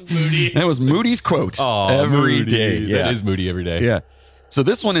 It's Moody. That was Moody's quote. Every day. Yeah. That is Moody every day. Yeah. So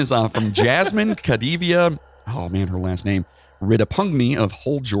this one is from Jasmine Kadivia. Oh man, her last name. Ridapungni of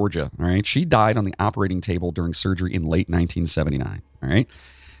Hull, Georgia. All right. She died on the operating table during surgery in late 1979. All right.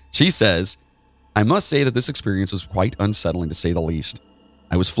 She says, I must say that this experience was quite unsettling to say the least.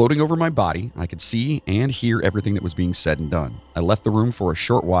 I was floating over my body. I could see and hear everything that was being said and done. I left the room for a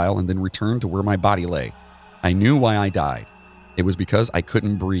short while and then returned to where my body lay. I knew why I died. It was because I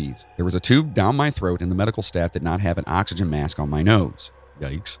couldn't breathe. There was a tube down my throat and the medical staff did not have an oxygen mask on my nose.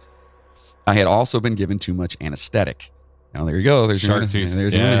 Yikes. I had also been given too much anesthetic. Now there you go. There's Shark your, tooth.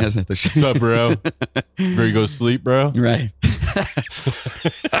 There's Yeah. your, What's up, bro? Ready to go sleep, bro? right.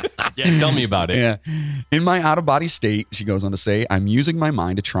 Yeah, tell me about it. Yeah. In my out-of-body state, she goes on to say, I'm using my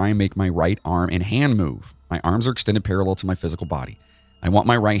mind to try and make my right arm and hand move. My arms are extended parallel to my physical body. I want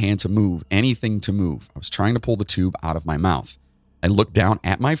my right hand to move, anything to move. I was trying to pull the tube out of my mouth. I looked down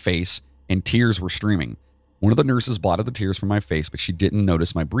at my face and tears were streaming. One of the nurses blotted the tears from my face, but she didn't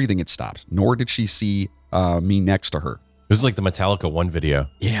notice my breathing had stopped, nor did she see me next to her. This is like the Metallica 1 video.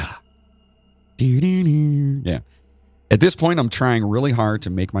 Yeah. Yeah. At this point, I'm trying really hard to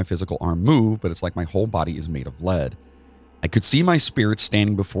make my physical arm move, but it's like my whole body is made of lead. I could see my spirit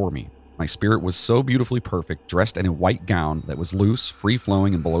standing before me. My spirit was so beautifully perfect, dressed in a white gown that was loose,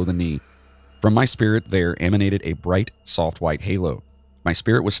 free-flowing, and below the knee. From my spirit, there emanated a bright, soft white halo. My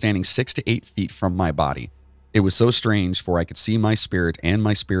spirit was standing 6 to 8 feet from my body. It was so strange, for I could see my spirit, and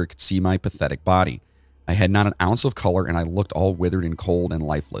my spirit could see my pathetic body. I had not an ounce of color, and I looked all withered and cold and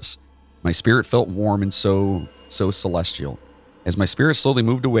lifeless. My spirit felt warm and so celestial. As my spirit slowly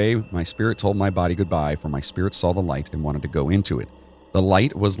moved away, my spirit told my body goodbye, for my spirit saw the light and wanted to go into it. The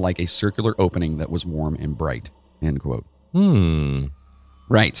light was like a circular opening that was warm and bright. End quote.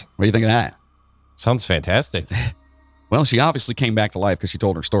 Right. What do you think of that? Sounds fantastic. Well, she obviously came back to life because she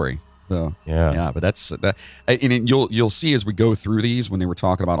told her story. So yeah, but that's that. And you'll see as we go through these when they were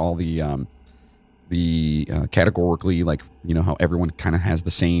talking about all the categorically, like, you know, how everyone kind of has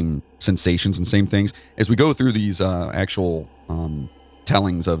the same sensations and same things. As we go through these actual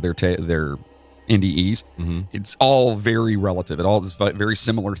tellings of their NDEs, it's all very relative. It all very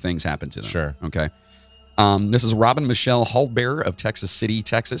similar things happen to them. Sure. Okay. This is Robin Michelle Huldbear of Texas City,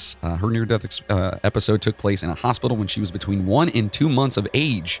 Texas. Her near-death episode took place in a hospital when she was between 1 and 2 months of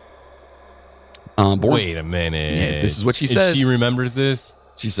age. Wait a minute. Yeah, this is what she says. She remembers this?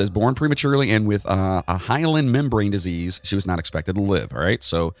 She says, born prematurely and with a hyaline membrane disease, she was not expected to live. All right.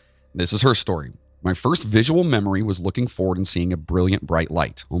 So this is her story. My first visual memory was looking forward and seeing a brilliant, bright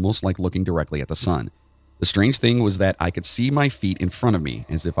light, almost like looking directly at the sun. The strange thing was that I could see my feet in front of me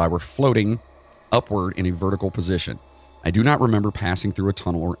as if I were floating upward in a vertical position. I do not remember passing through a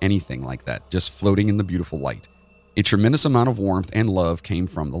tunnel or anything like that, just floating in the beautiful light. A tremendous amount of warmth and love came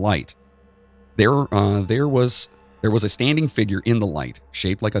from the light. There was a standing figure in the light,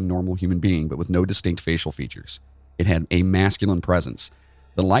 shaped like a normal human being, but with no distinct facial features. It had a masculine presence.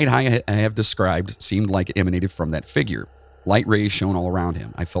 The light I have described seemed like it emanated from that figure. Light rays shone all around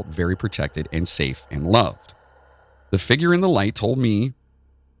him. I felt very protected and safe and loved. The figure in the light told me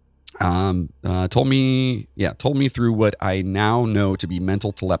through what I now know to be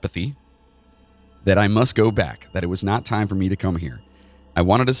mental telepathy that I must go back, that it was not time for me to come here. I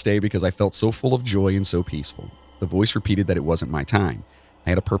wanted to stay because I felt so full of joy and so peaceful. The voice repeated that it wasn't my time. I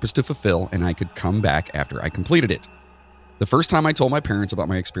had a purpose to fulfill and I could come back after I completed it. The first time I told my parents about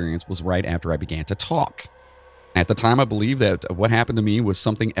my experience was right after I began to talk. At the time, I believed that what happened to me was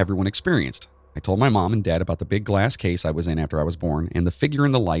something everyone experienced. I told my mom and dad about the big glass case I was in after I was born and the figure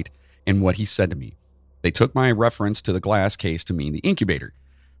in the light and what he said to me. They took my reference to the glass case to mean the incubator.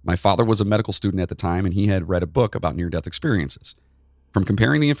 My father was a medical student at the time and he had read a book about near-death experiences. From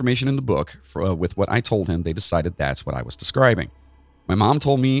comparing the information in the book with what I told him, they decided that's what I was describing. My mom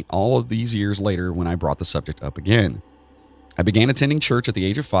told me all of these years later when I brought the subject up again. I began attending church at the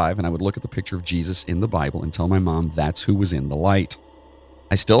age of 5, and I would look at the picture of Jesus in the Bible and tell my mom that's who was in the light.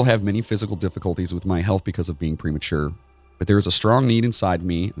 I still have many physical difficulties with my health because of being premature, but there is a strong need inside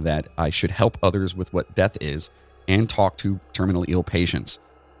me that I should help others with what death is and talk to terminally ill patients.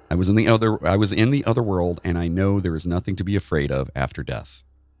 I was in the other world, and I know there is nothing to be afraid of after death.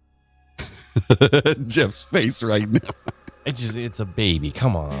 Jeff's face right now. It's a baby.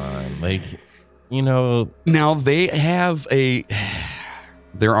 Come on. Like, you know. Now they have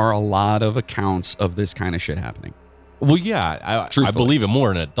there are a lot of accounts of this kind of shit happening. Well, yeah, I believe it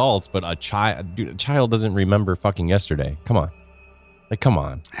more in adults, but a child doesn't remember fucking yesterday. Come on. Like, come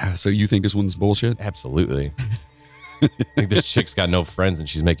on. So you think this one's bullshit? Absolutely. Like this chick's got no friends and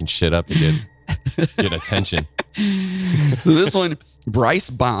she's making shit up to get attention. So this one,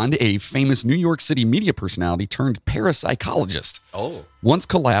 Bryce Bond, a famous New York City media personality turned parapsychologist, once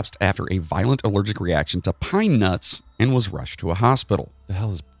collapsed after a violent allergic reaction to pine nuts and was rushed to a hospital. The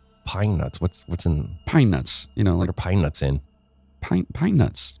hell is pine nuts? What's in pine nuts? You know, what like are pine nuts in? Pine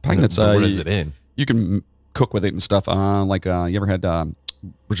nuts. Pine nuts. What is it in? You can cook with it and stuff. Like you ever had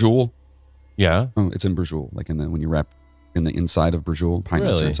brujol? Yeah. Oh, it's in brujol. Like when you wrap in the inside of brujol, pine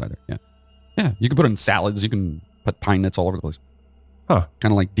nuts are inside there. Yeah. Yeah. You can put it in salads. You can put pine nuts all over the place. Huh.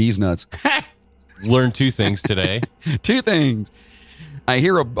 Kind of like D's nuts. Learned 2 things today. 2 things. I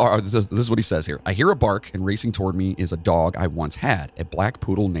hear a bark. This is what he says here. I hear a bark, and racing toward me is a dog I once had, a black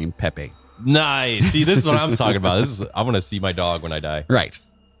poodle named Pepe. Nice. See, this is what I'm talking about. I want to see my dog when I die. Right.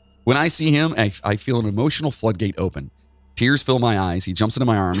 When I see him, I feel an emotional floodgate open. Tears fill my eyes. He jumps into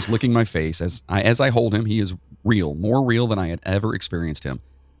my arms, licking my face. As I hold him, he is real, more real than I had ever experienced him.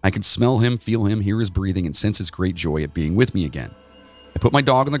 I can smell him, feel him, hear his breathing, and sense his great joy at being with me again. I put my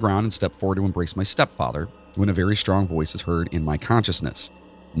dog on the ground and step forward to embrace my stepfather when a very strong voice is heard in my consciousness.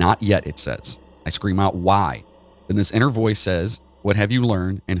 Not yet, it says. I scream out, why? Then this inner voice says, what have you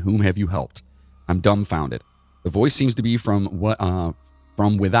learned and whom have you helped? I'm dumbfounded. The voice seems to be from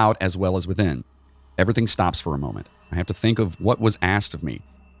without as well as within. Everything stops for a moment. I have to think of what was asked of me.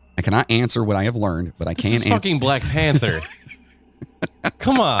 I cannot answer what I have learned, but I can answer. Fucking Black Panther.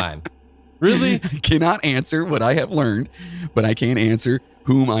 Come on. Really? I cannot answer what I have learned, but I can answer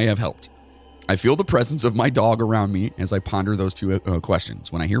whom I have helped. I feel the presence of my dog around me as I ponder those two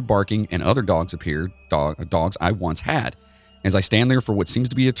questions. When I hear barking and other dogs appear, dogs I once had. As I stand there for what seems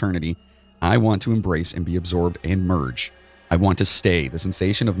to be eternity, I want to embrace and be absorbed and merge. I want to stay. The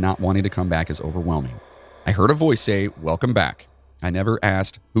sensation of not wanting to come back is overwhelming. I heard a voice say, welcome back. I never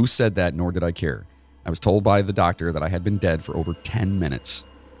asked who said that, nor did I care. I was told by the doctor that I had been dead for over 10 minutes.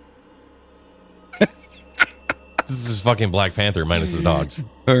 This is fucking Black Panther minus the dogs.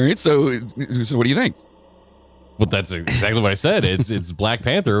 All right, so what do you think? Well, that's exactly what I said. It's Black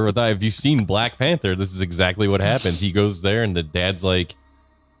Panther. If you've seen Black Panther, this is exactly what happens. He goes there and the dad's like,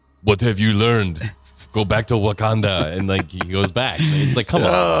 what have you learned? Go back to Wakanda. And like he goes back. It's like, come on.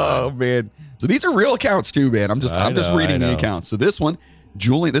 Oh, man. So these are real accounts too, man. I'm just reading the accounts. So this one,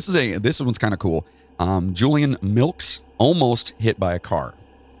 Julian, this one's kind of cool. Julian Milks almost hit by a car.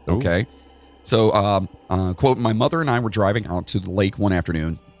 Okay. Ooh. So, quote, my mother and I were driving out to the lake one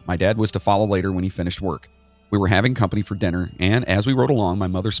afternoon. My dad was to follow later when he finished work. We were having company for dinner, and as we rode along, my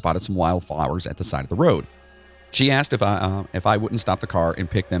mother spotted some wildflowers at the side of the road. She asked if I wouldn't stop the car and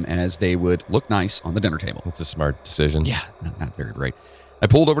pick them as they would look nice on the dinner table. That's a smart decision. Yeah, not very bright. I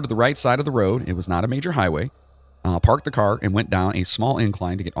pulled over to the right side of the road. It was not a major highway. Parked the car and went down a small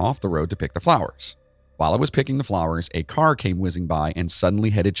incline to get off the road to pick the flowers. While I was picking the flowers, a car came whizzing by and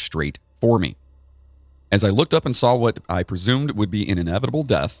suddenly headed straight for me. As I looked up and saw what I presumed would be an inevitable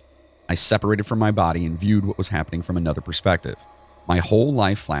death, I separated from my body and viewed what was happening from another perspective. My whole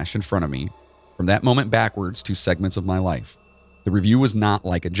life flashed in front of me, from that moment backwards to segments of my life. The review was not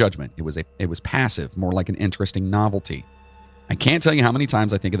like a judgment. It was passive, more like an interesting novelty. I can't tell you how many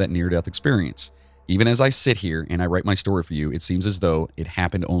times I think of that near-death experience. Even as I sit here and I write my story for you, it seems as though it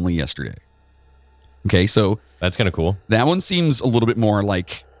happened only yesterday. Okay, so that's kind of cool. That one seems a little bit more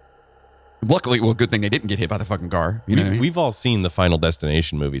like, luckily, well, good thing they didn't get hit by the fucking car. We've all seen the Final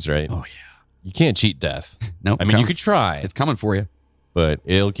Destination movies, right? Oh, yeah. You can't cheat death. No, I mean, you could try. It's coming for you. But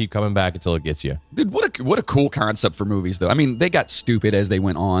it'll keep coming back until it gets you. Dude, what a cool concept for movies, though. I mean, they got stupid as they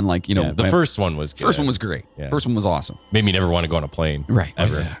went on. Like, the first one was good. First one was great. Yeah. First one was awesome. Made me never want to go on a plane. Right.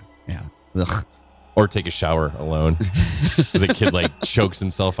 Ever. Yeah. Ugh. Or take a shower alone. The kid chokes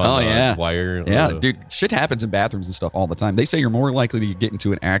himself on the wire. Yeah, dude, shit happens in bathrooms and stuff all the time. They say you're more likely to get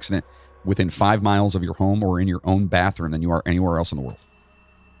into an accident within 5 miles of your home or in your own bathroom than you are anywhere else in the world.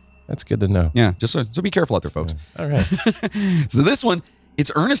 That's good to know. Yeah, just so be careful out there, folks. Yeah. All right. So this one,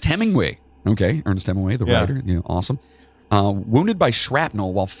 it's Ernest Hemingway. Okay, Ernest Hemingway, the writer. Awesome. Wounded by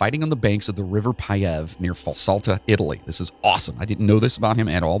shrapnel while fighting on the banks of the River Piave near Falsalta, Italy. This is awesome. I didn't know this about him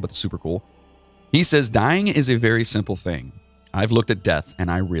at all, but it's super cool. He says, dying is a very simple thing. I've looked at death, and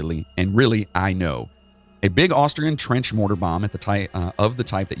really, I know. A big Austrian trench mortar bomb of the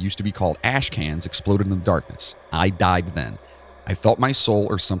type that used to be called ash cans exploded in the darkness. I died then. I felt my soul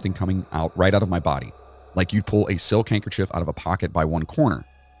or something coming out right out of my body, like you'd pull a silk handkerchief out of a pocket by one corner.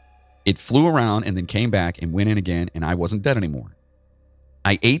 It flew around and then came back and went in again, and I wasn't dead anymore.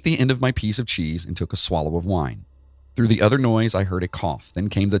 I ate the end of my piece of cheese and took a swallow of wine. Through the other noise, I heard a cough. Then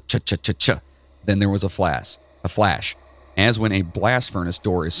came the cha-cha-cha-cha. Then there was a flash, as when a blast furnace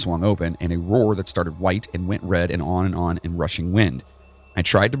door is swung open, and a roar that started white and went red and on in rushing wind. I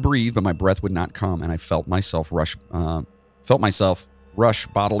tried to breathe, but my breath would not come, and I felt myself rush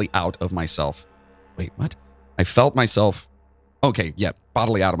bodily out of myself. Wait, what? I felt myself,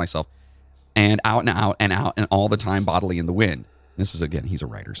 bodily out of myself, and out and out and out, and all the time bodily in the wind. This is, again, he's a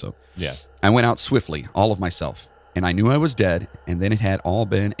writer, so. Yeah. I went out swiftly, all of myself. And I knew I was dead, and then it had all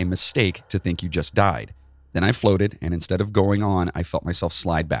been a mistake to think you just died. Then I floated, and instead of going on, I felt myself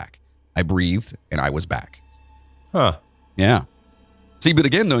slide back. I breathed, and I was back. Huh. Yeah. See, but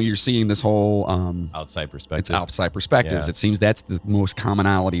again, though, you're seeing this whole... outside perspective. It's outside perspectives. Yeah. It seems that's the most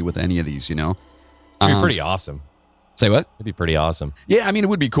commonality with any of these, Pretty awesome. Say what? That'd be pretty awesome. Yeah, I mean, it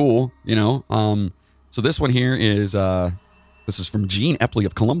would be cool, you know. So this one here is, this is from Gene Epley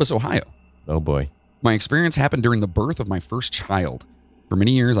of Columbus, Ohio. Oh, boy. My experience happened during the birth of my first child. For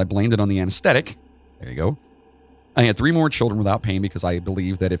many years, I blamed it on the anesthetic. There you go. I had 3 more children without pain because I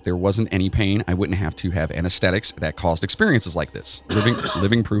believed that if there wasn't any pain, I wouldn't have to have anesthetics that caused experiences like this.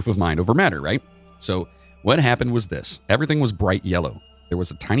 Living proof of mind over matter, right? So what happened was this. Everything was bright yellow. There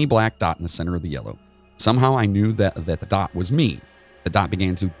was a tiny black dot in the center of the yellow. Somehow I knew that the dot was me. The dot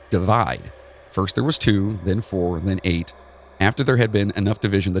began to divide. First there was 2, then 4, then 8. After there had been enough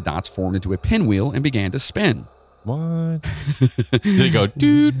division, the dots formed into a pinwheel and began to spin. What? Did it go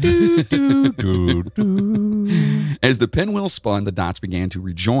doo, doo, doo, doo, doo? As the pinwheel spun, the dots began to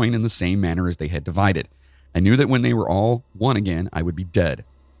rejoin in the same manner as they had divided. I knew that when they were all one again, I would be dead.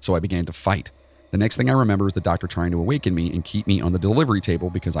 So I began to fight. The next thing I remember is the doctor trying to awaken me and keep me on the delivery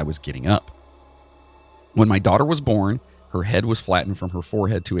table because I was getting up. When my daughter was born, her head was flattened from her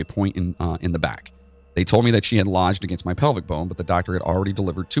forehead to a point in the back. They told me that she had lodged against my pelvic bone, but the doctor had already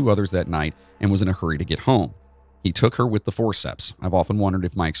delivered 2 others that night and was in a hurry to get home. He took her with the forceps. I've often wondered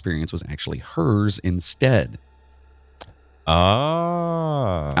if my experience was actually hers instead.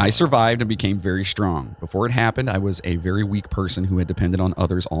 I survived and became very strong. Before it happened, I was a very weak person who had depended on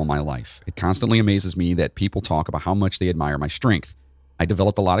others all my life. It constantly amazes me that people talk about how much they admire my strength. I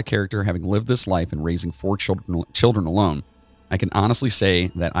developed a lot of character having lived this life and raising 4 children alone. I can honestly say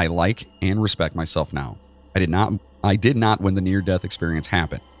that I like and respect myself now. I did not when the near-death experience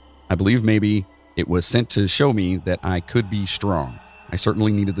happened. I believe maybe it was sent to show me that I could be strong. I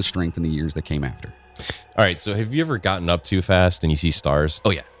certainly needed the strength in the years that came after. All right, so have you ever gotten up too fast and you see stars?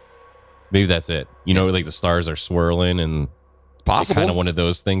 Oh, yeah. Maybe that's it. You know, like the stars are swirling and It's possible. Kind of one of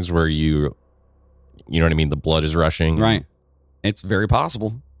those things where you know what I mean? The blood is rushing. Right. It's very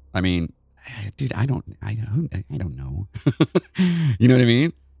possible. I mean, dude, I don't know. You know what I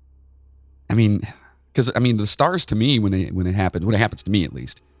mean? I mean, because the stars to me, when it happens to me at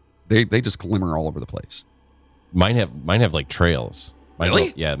least, they just glimmer all over the place. Mine have like trails.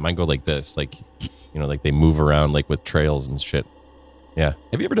 Really? Mine go like this, like, you know, like they move around like with trails and shit. Yeah.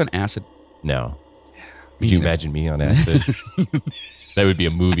 Have you ever done acid? No. Could you imagine me on acid? That would be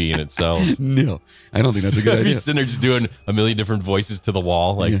a movie in itself. No, I don't think that's a good I'd be idea. sitting there just doing a million different voices to the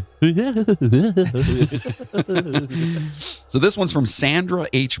wall, like. Yeah. So this one's from Sandra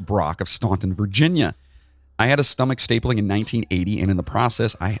H. Brock of Staunton, Virginia. I had a stomach stapling in 1980, and in the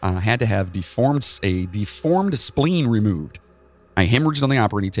process, I had to have a deformed spleen removed. I hemorrhaged on the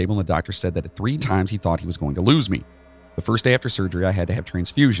operating table, and the doctor said that 3 times he thought he was going to lose me. The first day after surgery, I had to have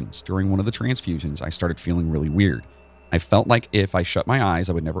transfusions. During one of the transfusions, I started feeling really weird. I felt like if I shut my eyes,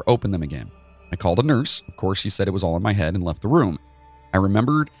 I would never open them again. I called a nurse. Of course, she said it was all in my head and left the room. I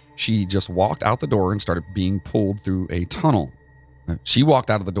remembered she just walked out the door and started being pulled through a tunnel. She walked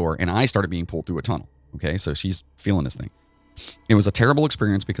out of the door, and I started being pulled through a tunnel. Okay, so she's feeling this thing. It was a terrible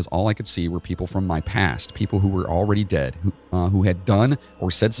experience because all I could see were people from my past, people who were already dead, who had done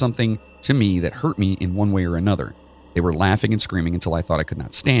or said something to me that hurt me in one way or another. They were laughing and screaming until I thought I could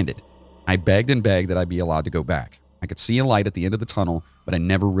not stand it. I begged and begged that I be allowed to go back. I could see a light at the end of the tunnel, but I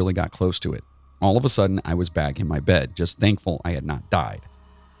never really got close to it. All of a sudden, I was back in my bed, just thankful I had not died.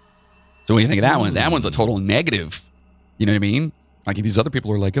 So what do you think of that one? That one's a total negative. You know what I mean? Like these other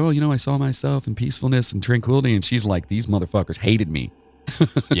people are like, oh, you know, I saw myself in peacefulness and tranquility. And she's like, these motherfuckers hated me.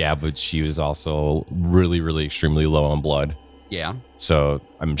 Yeah, but she was also really, really extremely low on blood. Yeah. So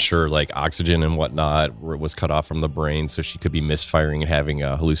I'm sure like oxygen and whatnot was cut off from the brain. So she could be misfiring and having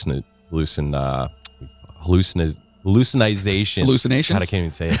a hallucinations. Hallucinations? God, I can't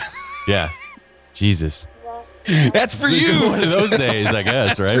even say it. Yeah. Jesus. That's for you. One of those days, I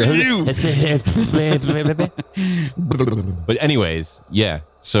guess, right? For you. But anyways, yeah.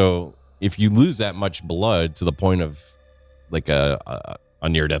 So if you lose that much blood to the point of like a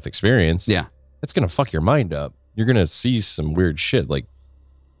near-death experience, Yeah. it's going to fuck your mind up. You're going to see some weird shit. Like,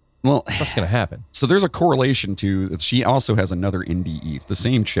 Well, stuff's going to happen. so there's a correlation to, she also has another NDE. It's the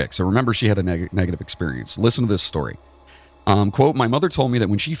same chick. So remember, she had a negative experience. Listen to this story. Quote, my mother told me that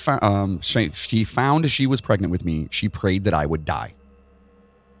when she found she was pregnant with me, she prayed that I would die.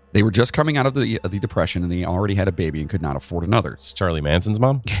 They were just coming out of the depression, and they already had a baby and could not afford another. It's Charlie Manson's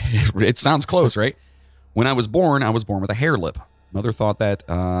mom? It sounds close, right? When I was born with a hair lip. Mother thought that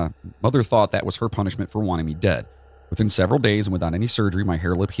was her punishment for wanting me dead. Within several days and without any surgery, my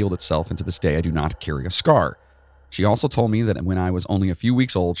hair lip healed itself, and to this day I do not carry a scar. She also told me that when I was only a few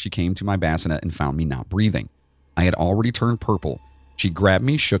weeks old, she came to my bassinet and found me not breathing. I had already turned purple. She grabbed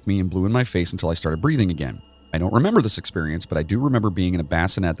me, shook me, and blew in my face until I started breathing again. I don't remember this experience, but I do remember being in a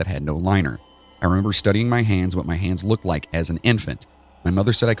bassinet that had no liner. I remember studying my hands, what my hands looked like as an infant. My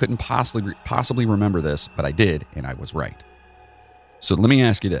mother said I couldn't possibly remember this, but I did, and I was right. So let me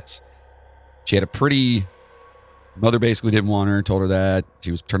ask you this. She had a pretty... Mother basically didn't want her, told her that.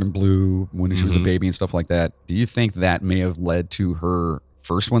 She was turning blue when she was a baby and stuff like that. Do you think that may have led to her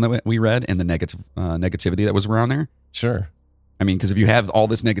first one that we read and the negativity that was around there? Sure. I mean, because if you have all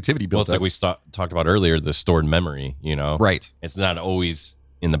this negativity built up... Well, it's like we talked about earlier, the stored memory, you know? Right. It's not always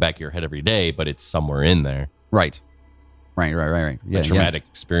in the back of your head every day, but it's somewhere in there. Right. Right. Yeah, a traumatic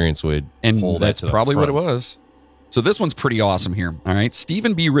experience would pull that to the probably front. What it was. So this one's pretty awesome here. All right.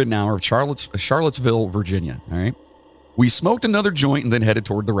 Stephen B. Ridnour of Charlottesville, Virginia. All right. We smoked another joint and then headed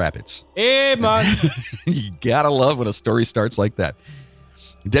toward the rapids. Hey, man. You gotta love when a story starts like that.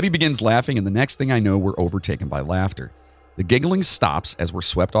 Debbie begins laughing, and the next thing I know, we're overtaken by laughter. The giggling stops as we're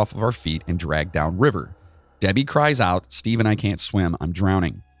swept off of our feet and dragged down river. Debbie cries out, Stephen, I can't swim. I'm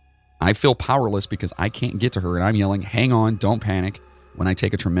drowning. I feel powerless because I can't get to her, and I'm yelling, hang on, don't panic, when I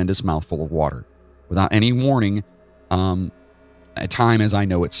take a tremendous mouthful of water. Without any warning, a time as I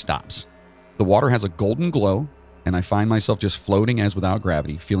know it stops. The water has a golden glow, and I find myself just floating as without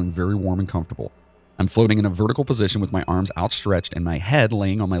gravity, feeling very warm and comfortable. I'm floating in a vertical position with my arms outstretched and my head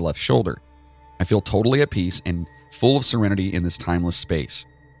laying on my left shoulder. I feel totally at peace and full of serenity in this timeless space.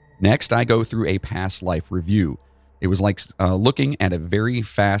 Next, I go through a past life review. It was like looking at a very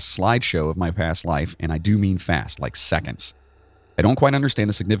fast slideshow of my past life, and I do mean fast, like seconds. I don't quite understand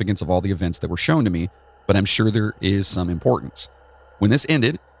the significance of all the events that were shown to me, but I'm sure there is some importance. When this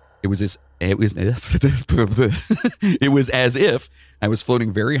ended, it was as if I was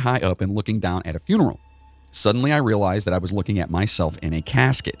floating very high up and looking down at a funeral. Suddenly, I realized that I was looking at myself in a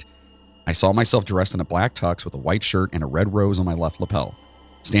casket. I saw myself dressed in a black tux with a white shirt and a red rose on my left lapel.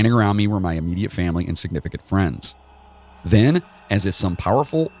 Standing around me were my immediate family and significant friends. Then, as if some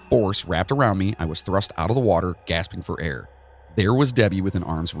powerful force wrapped around me, I was thrust out of the water, gasping for air. There was Debbie within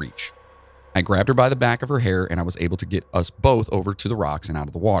arm's reach. I grabbed her by the back of her hair, and I was able to get us both over to the rocks and out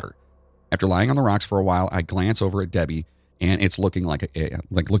of the water. After lying on the rocks for a while, I glance over at Debbie, and it's looking like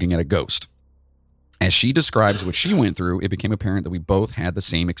looking at a ghost. As she describes what she went through, it became apparent that we both had the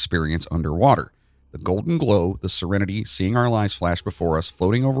same experience underwater. The golden glow, the serenity, seeing our lives flash before us,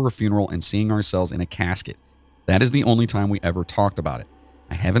 floating over a funeral, and seeing ourselves in a casket. That is the only time we ever talked about it.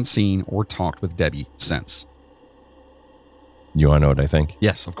 I haven't seen or talked with Debbie since. You want to know what I think?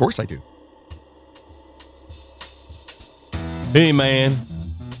 Yes, of course I do. Hey, man.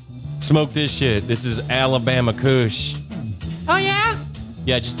 Smoke this shit. This is Alabama Kush. Oh, yeah?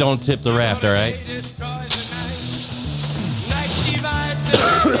 Yeah, just don't tip the raft, all right?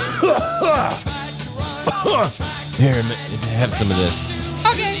 Here, have some of this.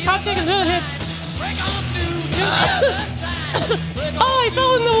 Okay, I'll take a little hit. Oh, I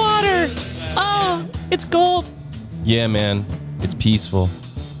fell in the water. Oh, it's gold. Yeah, man. It's peaceful.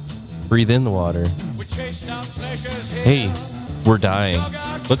 Breathe in the water. Hey, we're dying.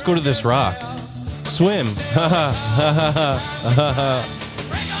 Let's go to this rock. Swim.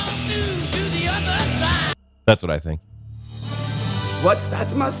 That's what I think. What's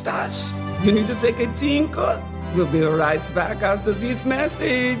that, mustache? You need to take a tinkle. We'll be right back after this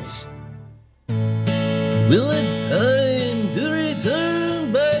message. Well, it's time to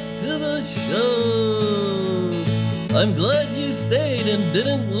return back to the show. I'm glad you stayed and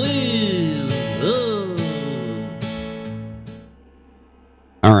didn't leave. Oh.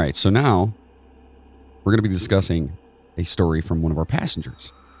 All right, so now we're going to be discussing a story from one of our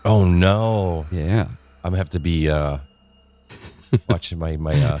passengers. Oh, no. Yeah. I'm going to have to be watching my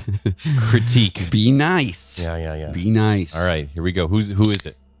critique. Be nice. Yeah. Be nice. All right, here we go. Who is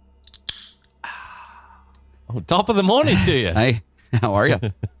it? Oh, top of the morning to you. Hey, how are you?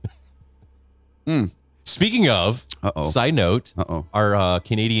 Speaking of, side note, our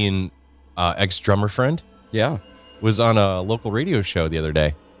Canadian ex-drummer friend was on a local radio show the other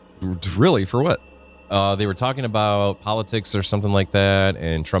day. Really? For what? They were talking about politics or something like that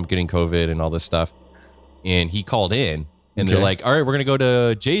and Trump getting COVID and all this stuff. And he called in and they're like, all right, we're going to go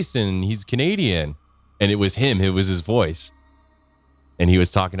to Jason. He's Canadian. And it was him. It was his voice. And he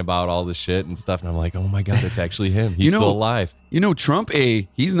was talking about all this shit and stuff. And I'm like, oh my God, it's actually him. He's still alive. Trump,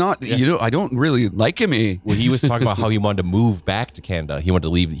 he's not, I don't really like him. Well, he was talking about how he wanted to move back to Canada. He wants to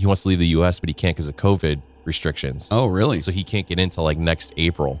leave the US, but he can't because of COVID restrictions. Oh, really? So he can't get into like next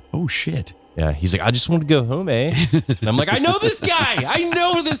April. Oh, shit. Yeah. He's like, I just want to go home, eh? And I'm like, I know this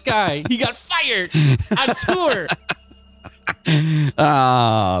guy. He got fired on tour.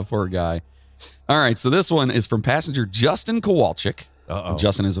 Poor guy. All right. So this one is from passenger Justin Kowalczyk.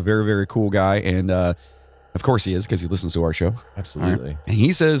 Justin is a very, very cool guy. And of course he is because he listens to our show. Absolutely. Right. And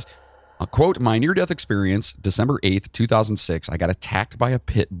he says, Quote, my near-death experience, December 8th, 2006, I got attacked by a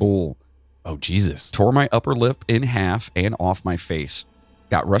pit bull. Oh, Jesus. Tore my upper lip in half and off my face.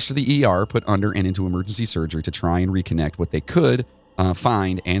 Got rushed to the ER, put under and into emergency surgery to try and reconnect what they could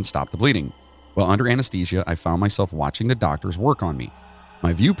find and stop the bleeding. While under anesthesia, I found myself watching the doctors work on me.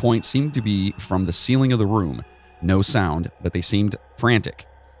 My viewpoint seemed to be from the ceiling of the room. No sound, but they seemed frantic.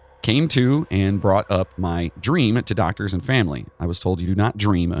 Came to and brought up my dream to doctors and family. I was told you do not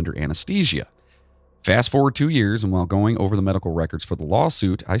dream under anesthesia. Fast forward 2 years, and while going over the medical records for the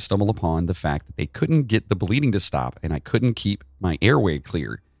lawsuit, I stumbled upon the fact that they couldn't get the bleeding to stop and I couldn't keep my airway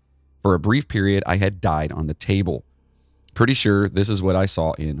clear. For a brief period, I had died on the table. Pretty sure this is what I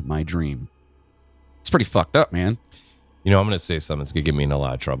saw in my dream. It's pretty fucked up, man. You know, I'm going to say something that's going to get me in a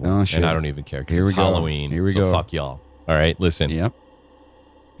lot of trouble. Oh, shit. And I don't even care because Here it's we go. Halloween. Here we so go. fuck y'all. All right, listen. Yep.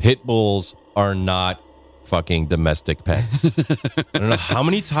 Pit bulls are not fucking domestic pets. I don't know how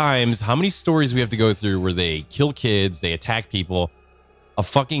many stories we have to go through where they kill kids, they attack people. A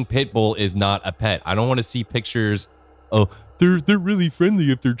fucking pit bull is not a pet. I don't want to see pictures. Oh, they're really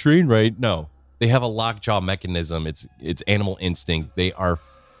friendly if they're trained right. No, they have a lockjaw mechanism. It's animal instinct.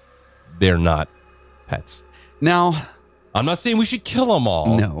 They're not pets. Now, I'm not saying we should kill them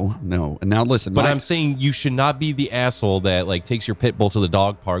all. no. Now listen, But I'm saying you should not be the asshole that like takes your pit bull to the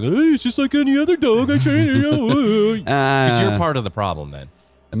dog park. Hey, it's just like any other dog. I train it. Because you're part of the problem then.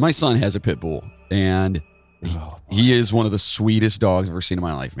 my son has a pit bull, and he is one of the sweetest dogs I've ever seen in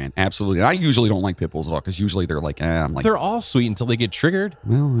my life, man. Absolutely. And I usually don't like pit bulls at all because usually they're like, I'm like, They're all sweet until they get triggered.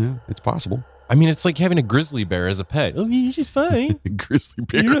 well, yeah, it's possible. I mean, it's like having a grizzly bear as a pet. Oh, he's just fine. Grizzly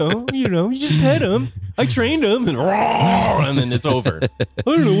bear. You know, you just pet him. I trained him, and then it's over. I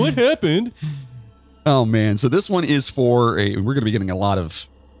don't know what happened. Oh man, so this one is for we're going to be getting a lot of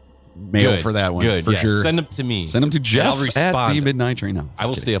mail for that one. Good, for yeah. sure. Send them to me. Send them to Jeff I'll at respond. the Midnight Train. No, I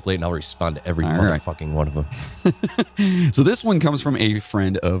will stay up late and I'll respond to every All right. motherfucking one of them. So this one comes from a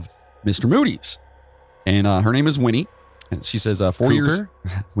friend of Mr. Moody's, and her name is Winnie. And she says 4 years.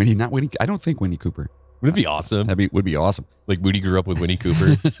 Winnie, not Winnie. I don't think Winnie Cooper. Would it be awesome? Would be awesome. Like Moody grew up with Winnie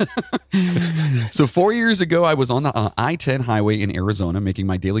Cooper. So 4 years ago, I was on the I-10 highway in Arizona making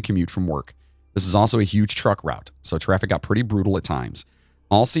my daily commute from work. This is also a huge truck route, so traffic got pretty brutal at times.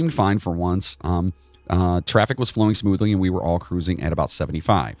 All seemed fine for once. Traffic was flowing smoothly, and we were all cruising at about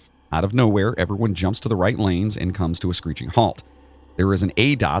 75. Out of nowhere, everyone jumps to the right lanes and comes to a screeching halt. There is an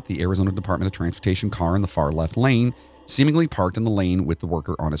ADOT, the Arizona Department of Transportation car in the far left lane, seemingly parked in the lane with the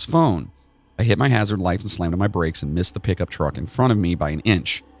worker on his phone. I hit my hazard lights and slammed on my brakes and missed the pickup truck in front of me by an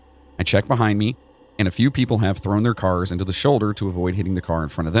inch. I check behind me, and a few people have thrown their cars into the shoulder to avoid hitting the car in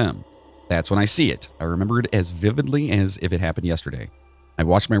front of them. That's when I see it. I remember it as vividly as if it happened yesterday. I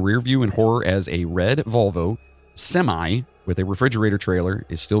watched my rear view in horror as a red Volvo semi with a refrigerator trailer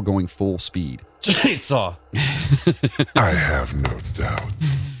is still going full speed. Chainsaw. I have no doubt.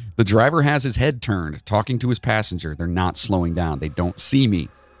 The driver has his head turned, talking to his passenger. They're not slowing down. They don't see me.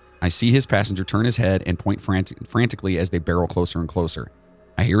 I see his passenger turn his head and point frantically as they barrel closer and closer.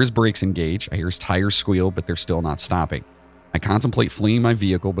 I hear his brakes engage. I hear his tires squeal, but they're still not stopping. I contemplate fleeing my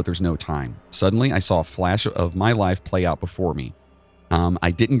vehicle, but there's no time. Suddenly, I saw a flash of my life play out before me.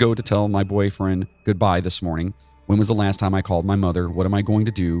 I didn't go to tell my boyfriend goodbye this morning. When was the last time I called my mother? What am I going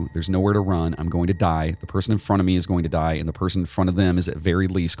to do? There's nowhere to run. I'm going to die. The person in front of me is going to die, and the person in front of them is at very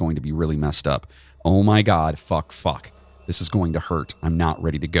least going to be really messed up. Oh my God, fuck. This is going to hurt. I'm not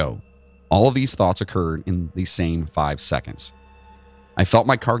ready to go. All of these thoughts occurred in the same 5 seconds. I felt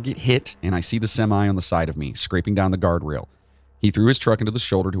my car get hit, and I see the semi on the side of me, scraping down the guardrail. He threw his truck into the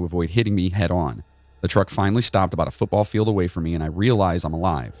shoulder to avoid hitting me head on. The truck finally stopped about a football field away from me, and I realize I'm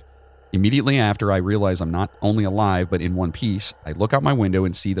alive. Immediately after I realize I'm not only alive, but in one piece, I look out my window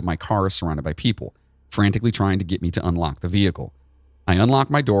and see that my car is surrounded by people, frantically trying to get me to unlock the vehicle. I unlock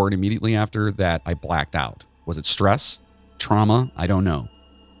my door, and immediately after that, I blacked out. Was it stress? Trauma? I don't know.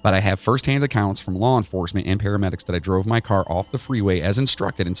 But I have firsthand accounts from law enforcement and paramedics that I drove my car off the freeway as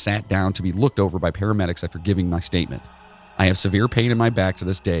instructed and sat down to be looked over by paramedics after giving my statement. I have severe pain in my back to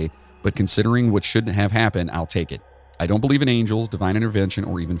this day, but considering what should have happened, I'll take it. I don't believe in angels, divine intervention,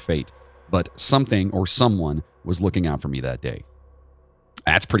 or even fate, but something or someone was looking out for me that day.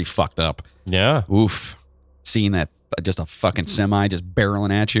 That's pretty fucked up. Yeah. Oof. Seeing that just a fucking semi just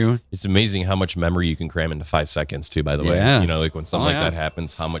barreling at you. It's amazing how much memory you can cram into 5 seconds too, by the Yeah. way. You know, like when something like that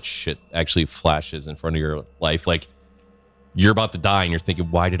happens, how much shit actually flashes in front of your life. Like you're about to die and you're thinking,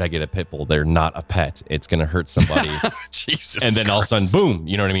 why did I get a pit bull? They're not a pet. It's going to hurt somebody. Jesus. And then all of a sudden, boom,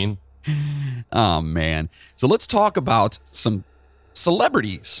 you know what I mean? Oh, man. So let's talk about some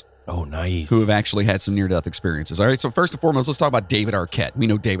celebrities Oh, nice. who have actually had some near-death experiences. All right, so first and foremost, let's talk about David Arquette. We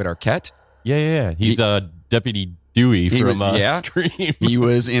know David Arquette. Yeah. He's Deputy Dewey from Scream. He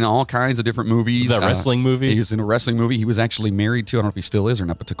was in all kinds of different movies. That wrestling movie? He was in a wrestling movie. He was actually married to, I don't know if he still is or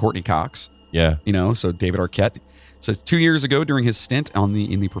not, but to Courtney Cox. Yeah. So David Arquette. Says 2 years ago, during his stint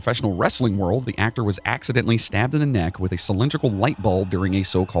in the professional wrestling world, the actor was accidentally stabbed in the neck with a cylindrical light bulb during a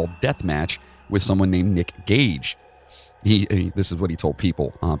so-called death match with someone named Nick Gage. This is what he told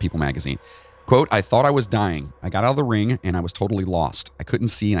People magazine. Quote, I thought I was dying. I got out of the ring and I was totally lost. I couldn't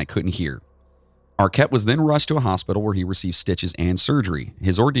see and I couldn't hear. Arquette was then rushed to a hospital where he received stitches and surgery.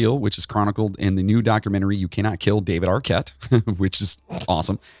 His ordeal, which is chronicled in the new documentary You Cannot Kill David Arquette, which is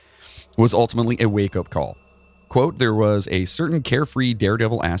awesome, was ultimately a wake-up call. Quote, there was a certain carefree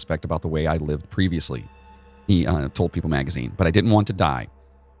daredevil aspect about the way I lived previously, he told People magazine, but I didn't want to die.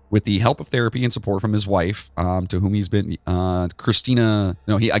 With the help of therapy and support from his wife, to whom he's been, Christina,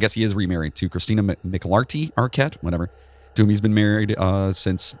 I guess he is remarried to Christina McLarty Arquette, whatever, to whom he's been married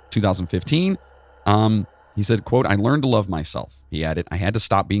since 2015. He said, quote, I learned to love myself. He added, I had to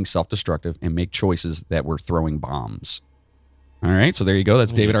stop being self-destructive and make choices that were throwing bombs. All right, so there you go.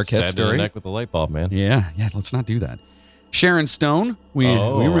 That's David Arquette's story. In the neck with a light bulb, man. Yeah, let's not do that. Sharon Stone, we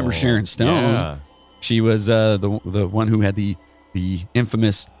remember Sharon Stone. Yeah. She was the one who had the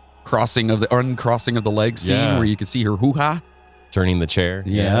infamous uncrossing of the leg scene where you could see her hoo-ha. Turning the chair.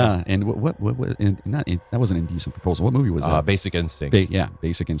 Yeah. And that wasn't Indecent Proposal. What movie was that? Basic Instinct.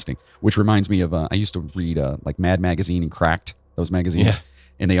 Basic Instinct. Which reminds me of, I used to read like Mad Magazine and Cracked, those magazines. Yeah.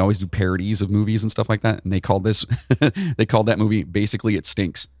 And they always do parodies of movies and stuff like that. And they called that movie Basically It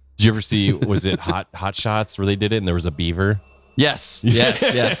Stinks. Did you ever see, was it Hot Shots where they did it and there was a beaver? Yes. I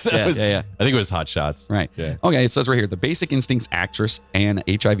think it was Hot Shots. Right. Yeah. Okay, it says right here, the Basic Instincts actress and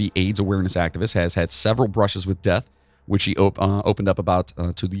HIV/AIDS awareness activist has had several brushes with death, which she opened up about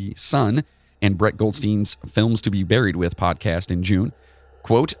to The Sun and Brett Goldstein's Films to be Buried With podcast in June.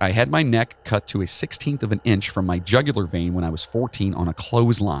 Quote, I had my neck cut to a 1/16 of an inch from my jugular vein when I was 14 on a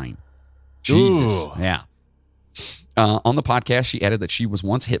clothesline. Jesus. Ooh. Yeah. On the podcast, she added that she was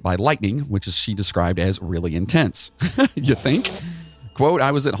once hit by lightning, which is she described as really intense. You think? Quote,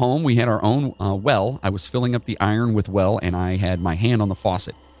 I was at home. We had our own well. I was filling up the iron with well, and I had my hand on the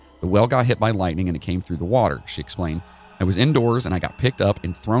faucet. The well got hit by lightning, and it came through the water, she explained. I was indoors, and I got picked up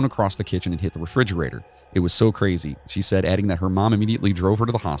and thrown across the kitchen and hit the refrigerator. It was so crazy, she said, adding that her mom immediately drove her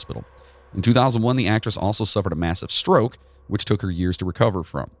to the hospital. In 2001, the actress also suffered a massive stroke, which took her years to recover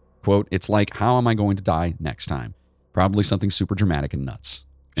from. Quote, it's like, how am I going to die next time? Probably something super dramatic and nuts.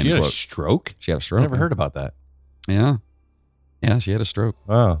 She had a stroke? She had a stroke. I never heard about that. Yeah. Yeah, she had a stroke.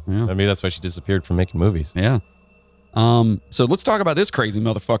 Oh. Yeah. Maybe that's why she disappeared from making movies. Yeah. So let's talk about this crazy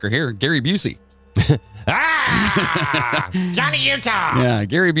motherfucker here, Gary Busey. Johnny Utah. Yeah,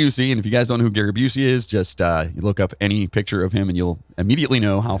 Gary Busey. And if you guys don't know who Gary Busey is, just you look up any picture of him and you'll immediately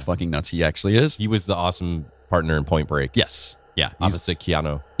know how fucking nuts he actually is. He was the awesome partner in Point Break. Yes. Yeah. Opposite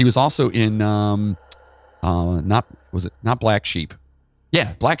Keanu. He was also in not Black Sheep?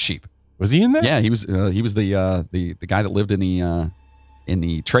 Yeah, Black Sheep. Was he in that? Yeah, he was the guy that lived in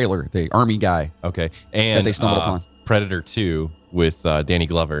the trailer, the army guy. Okay. And that they stumbled upon. Predator 2 with Danny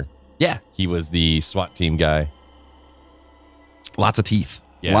Glover. Yeah. He was the SWAT team guy. Lots of teeth.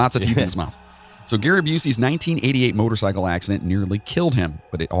 Yeah. Lots of teeth in his mouth. So Gary Busey's 1988 motorcycle accident nearly killed him,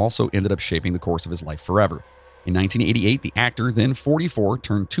 but it also ended up shaping the course of his life forever. In 1988, the actor, then 44,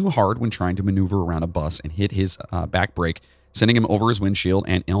 turned too hard when trying to maneuver around a bus and hit his back brake, sending him over his windshield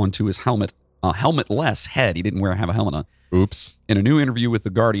and onto his helmetless head. He didn't have a helmet on. Oops. In a new interview with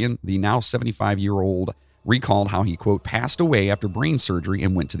The Guardian, the now 75-year-old recalled how he, quote, passed away after brain surgery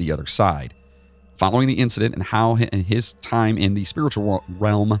and went to the other side. Following the incident and how his time in the spiritual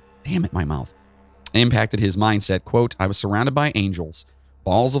realm, impacted his mindset, quote, I was surrounded by angels,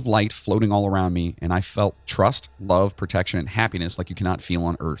 balls of light floating all around me, and I felt trust, love, protection, and happiness like you cannot feel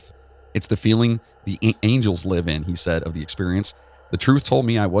on earth. It's the feeling the angels live in, he said of the experience. The truth told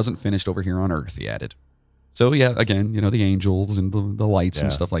me I wasn't finished over here on earth, he added. So yeah, again, the angels and the lights and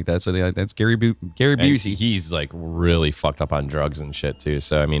stuff like that. So that's Gary Busey. He's like really fucked up on drugs and shit too.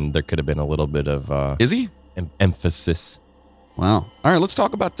 So I mean, there could have been a little bit of is he emphasis? Wow. All right, let's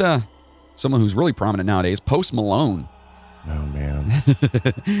talk about someone who's really prominent nowadays, Post Malone. Oh man,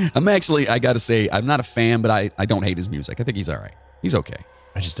 I got to say, I'm not a fan, but I don't hate his music. I think he's all right. He's okay.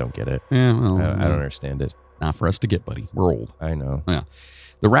 I just don't get it. Yeah, well, I don't understand it. Not for us to get, buddy. We're old. I know. Yeah.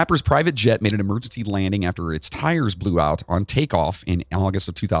 The rapper's private jet made an emergency landing after its tires blew out on takeoff in August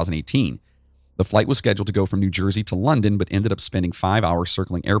of 2018. The flight was scheduled to go from New Jersey to London, but ended up spending 5 hours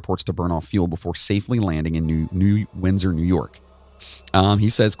circling airports to burn off fuel before safely landing in New Windsor, New York. He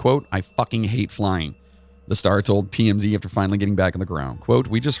says, quote, "I fucking hate flying." The star told TMZ after finally getting back on the ground. Quote,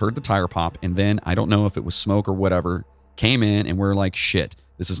 "We just heard the tire pop, and then, I don't know if it was smoke or whatever, came in, and we're like, shit,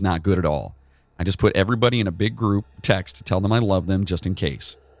 this is not good at all. I just put everybody in a big group text to tell them I love them just in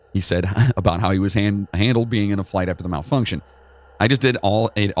case." He said about how he was handled being in a flight after the malfunction. "I just did it all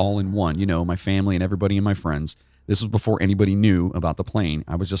in one, you know, my family and everybody and my friends. This was before anybody knew about the plane.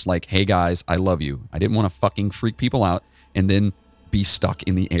 I was just like, hey guys, I love you. I didn't want to fucking freak people out and then be stuck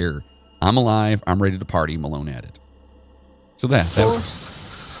in the air. I'm alive. I'm ready to party," Malone added. So that was...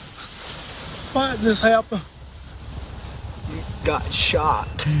 What just happened? You got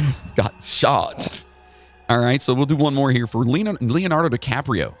shot. Got shot. All right, so we'll do one more here for Leonardo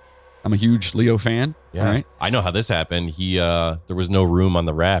DiCaprio. I'm a huge Leo fan. Yeah. All right. I know how this happened. There was no room on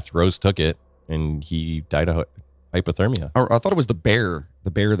the raft. Rose took it, and he died of hypothermia. Or I thought it was the bear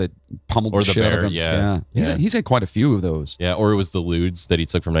that pummeled the shit out of him. Yeah. He's had quite a few of those. Yeah, or it was the Ludes that he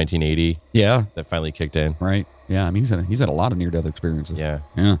took from 1980. Yeah. That finally kicked in. Right. Yeah, I mean, he's had a lot of near-death experiences. Yeah.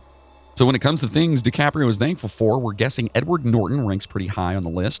 Yeah. So when it comes to things DiCaprio is thankful for, we're guessing Edward Norton ranks pretty high on the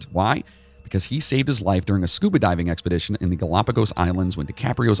list. Why? Because he saved his life during a scuba diving expedition in the Galapagos Islands when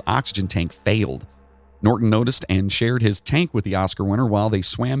DiCaprio's oxygen tank failed. Norton noticed and shared his tank with the Oscar winner while they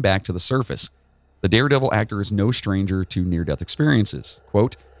swam back to the surface. The daredevil actor is no stranger to near-death experiences.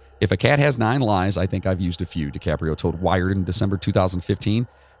 Quote, "If a cat has 9 lives, I think I've used a few," DiCaprio told Wired in December 2015.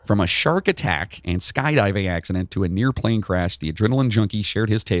 From a shark attack and skydiving accident to a near plane crash, the adrenaline junkie shared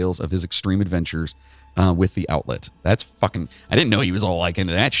his tales of his extreme adventures with the outlet. That's fucking... I didn't know he was all like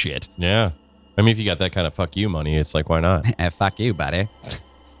into that shit. Yeah. I mean, if you got that kind of fuck you money, it's like, why not? Fuck you, buddy.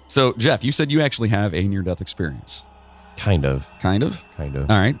 So, Jeff, you said you actually have a near-death experience. Kind of. Kind of? Kind of.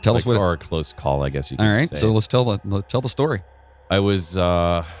 All right. Tell us what... Or a close call, I guess you could say. All right. say. So let's tell the story. I was...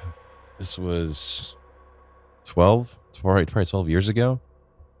 this was 12 years ago.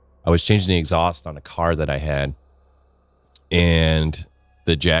 I was changing the exhaust on a car that I had, and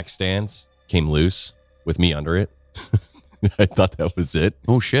the jack stands came loose with me under it. I thought that was it.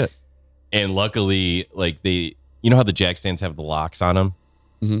 Oh, shit. And luckily, like you know how the jack stands have the locks on them?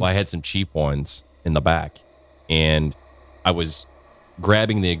 Mm-hmm. Well, I had some cheap ones in the back, and I was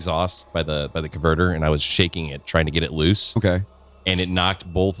grabbing the exhaust by the converter, and I was shaking it, trying to get it loose. Okay. And it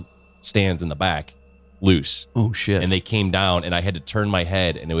knocked both stands in the back loose. Oh, shit. And they came down, and I had to turn my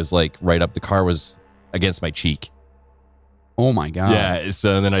head, and it was like right up. The car was against my cheek. Oh, my God. Yeah.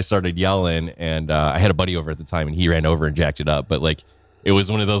 So then I started yelling, and I had a buddy over at the time, and he ran over and jacked it up. But like, it was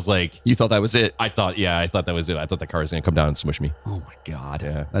one of those like... You thought that was it? I thought that was it. I thought the car was going to come down and smush me. Oh, my God.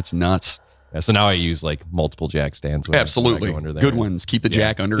 Yeah. That's nuts. Yeah, so now I use like multiple jack stands. Absolutely. When I go under there. Good ones. Keep the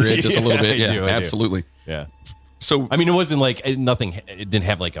jack under it just a little bit. Yeah, absolutely. Yeah. So, I mean, it wasn't like nothing. It didn't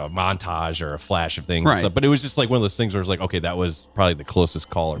have like a montage or a flash of things. Right. So, but it was just like one of those things where it's like, okay, that was probably the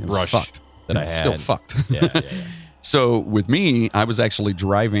closest call or brush that I had. Still fucked. Yeah. So with me, I was actually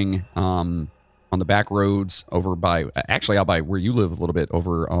driving on the back roads over by, actually out by where you live a little bit,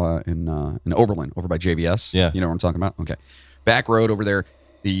 over in Oberlin, over by JVS. Yeah. You know what I'm talking about? Okay. Back road over there.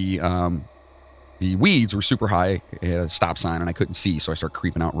 The weeds were super high. It had a stop sign and I couldn't see, so I started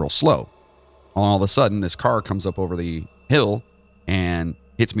creeping out real slow. All of a sudden, this car comes up over the hill and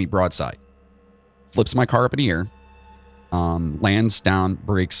hits me broadside. Flips my car up in the air. Lands down,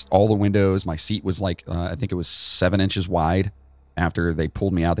 breaks all the windows. My seat was like, I think it was 7 inches wide. After they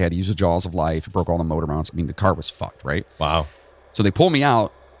pulled me out, they had to use the jaws of life. It broke all the motor mounts. I mean, the car was fucked, right? Wow. So they pull me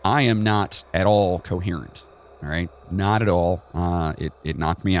out. I am not at all coherent. All right. Not at all. It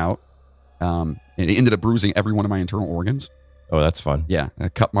knocked me out. It ended up bruising every one of my internal organs. Oh, that's fun. Yeah. A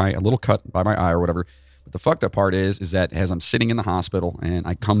little cut by my eye or whatever. But the fucked up part is that as I'm sitting in the hospital and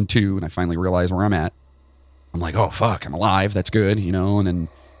I come to and I finally realize where I'm at, I'm like, oh, fuck, I'm alive. That's good, you know? And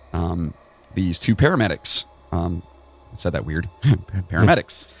then these two paramedics, I said that weird,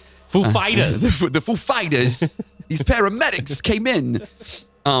 paramedics. Foo Fighters. The Foo Fighters, these paramedics came in.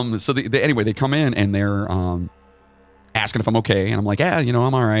 So anyway, they come in and they're asking if I'm okay. And I'm like, yeah, you know,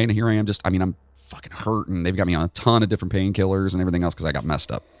 I'm all right. And here I am I'm fucking hurt. And they've got me on a ton of different painkillers and everything else because I got messed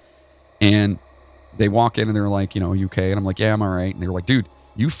up. And they walk in and they're like, you know, you okay? And I'm like, yeah, I'm all right. And they were like, dude,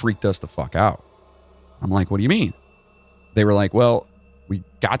 you freaked us the fuck out. I'm like, what do you mean? They were like, well, we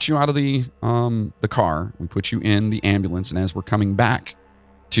got you out of the car. We put you in the ambulance. And as we're coming back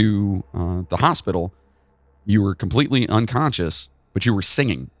to the hospital, you were completely unconscious, but you were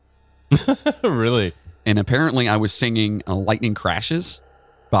singing. Really? And apparently I was singing Lightning Crashes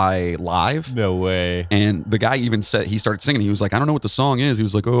by Live. No way. And the guy even said, he started singing. He was like, I don't know what the song is. He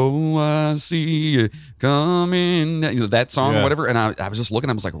was like, oh, I see you coming. You know, that song or whatever. And I was just looking.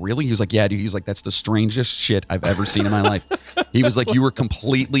 I was like, really? He was like, yeah, dude. He's like, that's the strangest shit I've ever seen in my life. He was like, you were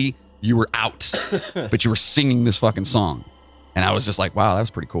out, but you were singing this fucking song. And I was just like, wow, that was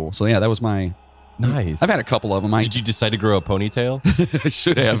pretty cool. So yeah, that was my... Nice. I've had a couple of them. Did you decide to grow a ponytail? I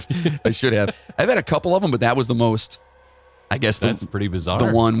should have. I've had a couple of them, but that was the most, I guess. That's pretty bizarre.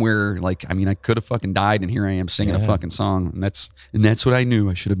 The one where, like, I mean, I could have fucking died, and here I am singing a fucking song, and that's what I knew.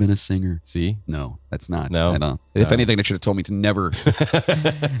 I should have been a singer. See? No, that's not. No. I don't. If anything, they should have told me to never,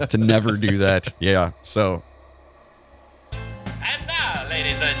 to never do that. Yeah. So. And now,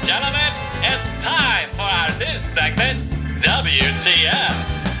 ladies and gentlemen, it's time for our new segment, WTF.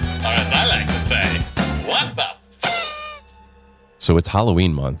 Or as I like to say, what the So it's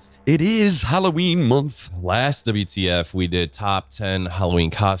Halloween month. It is Halloween month. Last WTF, we did top 10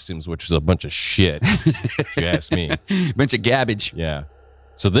 Halloween costumes, which was a bunch of shit, if you ask me. Bunch of garbage. Yeah.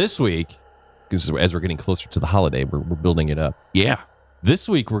 So this week, because as we're getting closer to the holiday, we're building it up. Yeah. This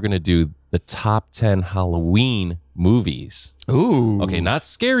week, we're going to do the top 10 Halloween movies. Ooh. Okay, not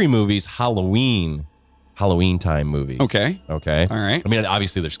scary movies, Halloween time movies. Okay. All right. I mean,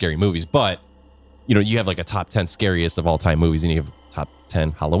 obviously, they're scary movies, but, you know, you have like a top 10 scariest of all time movies, and you have top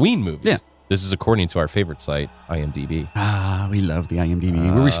 10 Halloween movies. Yeah. This is according to our favorite site, IMDb. Ah, we love the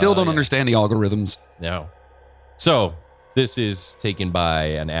IMDb. We still don't understand the algorithms. No. So this is taken by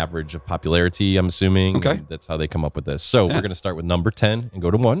an average of popularity, I'm assuming. Okay. That's how they come up with this. So we're going to start with number 10 and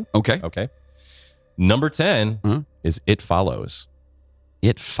go to 1. Okay. Number 10 is It Follows.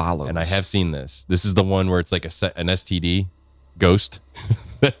 It Follows. And I have seen this. This is the one where it's like an STD ghost.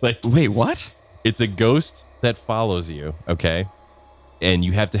 Like, wait, what? It's a ghost that follows you, okay? And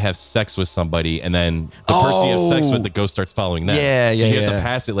you have to have sex with somebody, and then the person you have sex with, the ghost starts following them. So you have to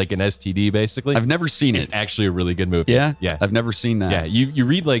pass it like an STD, basically. I've never seen it. It's actually a really good movie. Yeah? Yeah. I've never seen that. Yeah, you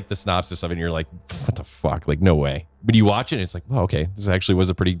read like the synopsis of it, and you're like, what the fuck? Like, no way. But you watch it, and it's like, well, okay, this actually was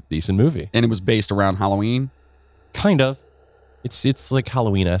a pretty decent movie. And it was based around Halloween? Kind of. It's like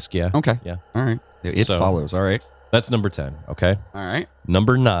Halloween-esque, yeah. Okay. Yeah. All right. It Follows. All right. That's number 10, okay? All right.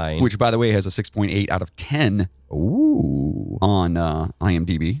 Number 9. Which, by the way, has a 6.8 out of 10 on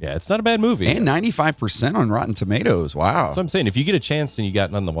IMDb. Yeah, it's not a bad movie. And 95% on Rotten Tomatoes. Wow. That's what I'm saying. If you get a chance and you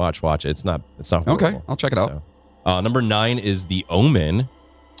got nothing to watch it. It's not horrible. Okay. I'll check it out. Number 9 is The Omen.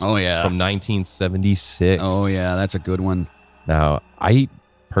 Oh, yeah. From 1976. Oh, yeah. That's a good one. Now, I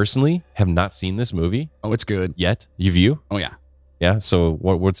personally have not seen this movie. Oh, it's good. Yet. You? Oh, yeah. Yeah. So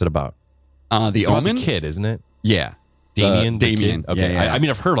what's it about? The Omen? The kid, isn't it? Yeah. Damien. Damien. Okay. Yeah. I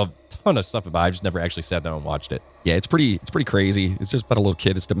mean, I've heard a ton of stuff about it. I've just never actually sat down and watched it. Yeah, it's pretty crazy. It's just about a little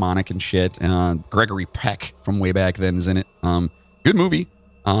kid. It's demonic and shit. Gregory Peck from way back then is in it. Good movie.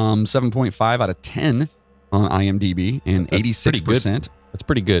 7.5 out of 10 on IMDb and 86%. That's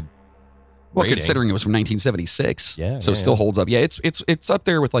pretty good. Well, rating. considering it was from 1976. Yeah. So it still holds up. Yeah, it's up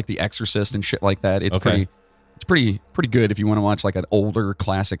there with like The Exorcist and shit like that. It's pretty good if you want to watch like an older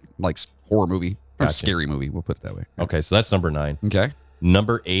classic like horror movie or scary movie. We'll put it that way. Okay, so that's number 9. Okay.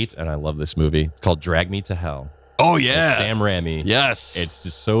 Number 8, and I love this movie. It's called Drag Me to Hell. Oh yeah, With Sam Raimi. Yes, it's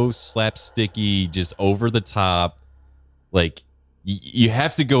just so slapsticky, just over the top. Like you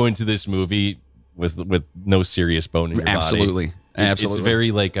have to go into this movie with no serious bone in your Absolutely. body. Absolutely. It's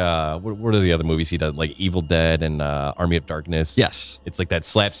very like what are the other movies he does? Like Evil Dead and Army of Darkness. Yes. It's like that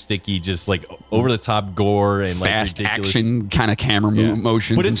slapsticky, just like over the top gore and fast like ridiculous action kind of camera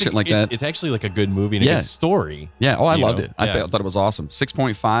motions and shit like that. It's actually like a good movie and a good story. Yeah. Oh, I loved it. I Yeah. thought it was awesome.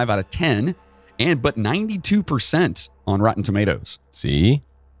 6.5 out of 10, but 92% on Rotten Tomatoes. See.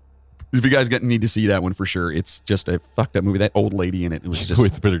 If you guys need to see that one for sure, it's just a fucked up movie. That old lady in it was just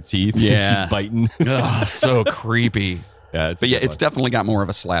with her teeth. Yeah, she's biting. Ugh, so creepy. Yeah, it's definitely got more of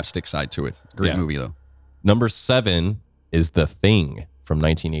a slapstick side to it. Great movie though. Number 7 is The Thing from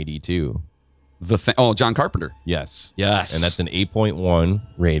 1982. The Thing. Oh, John Carpenter. Yes. Yes. And that's an 8.1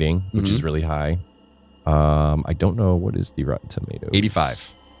 rating, which is really high. I don't know what is the Rotten Tomatoes.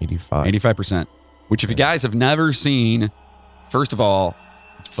 85. 85%. Which if you guys have never seen, first of all,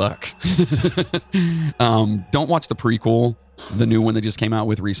 fuck. Don't watch the prequel, the new one that just came out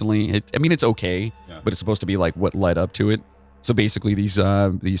with recently. It's okay, but it's supposed to be like what led up to it. So basically,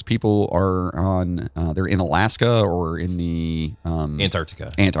 these people are on they're in Alaska or in the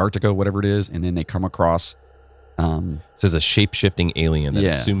Antarctica, whatever it is, and then they come across. It says a shape-shifting alien that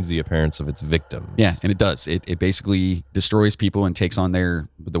assumes the appearance of its victims. Yeah, and it does. It basically destroys people and takes on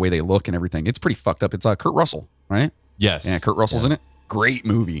the way they look and everything. It's pretty fucked up. It's Kurt Russell, right? Yes. Yeah, Kurt Russell's in it. Great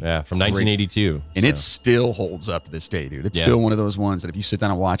movie. Yeah, from 1982. And it still holds up to this day, dude. It's Yeah. still one of those ones that if you sit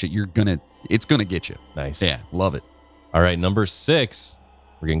down and watch it, it's gonna get you. Nice. Yeah, love it. All right, number 6.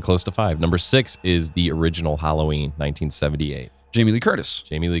 We're getting close to 5. Number 6 is the original Halloween, 1978. Jamie Lee Curtis.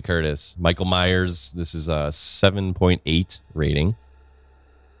 Jamie Lee Curtis. Michael Myers. This is a 7.8 rating.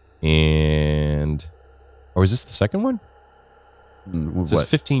 And, or is this the second one? It says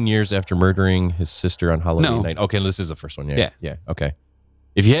 15 years after murdering his sister on Halloween night. Okay, this is the first one. Yeah. Okay.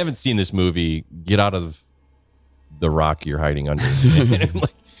 If you haven't seen this movie, get out of the rock you're hiding under.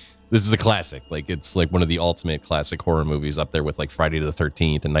 Like, this is a classic. Like, it's like one of the ultimate classic horror movies, up there with like Friday the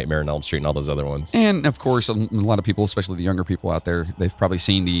 13th and Nightmare on Elm Street and all those other ones. And of course, a lot of people, especially the younger people out there, they've probably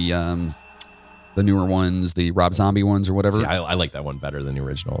seen the newer ones, the Rob Zombie ones or whatever. See, I like that one better than the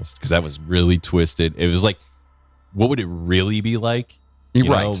originals because that was really twisted. It was like, what would it really be like? You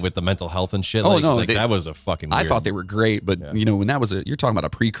know, with the mental health and shit. That was a fucking weird. I thought they were great, but when that was you're talking about a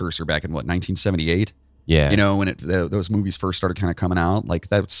precursor back in 1978. Yeah. When those movies first started kind of coming out, like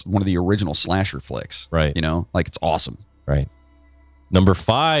that's one of the original slasher flicks. Right. Like it's awesome. Right. Number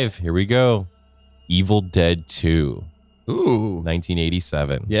 5, here we go. Evil Dead 2. Ooh.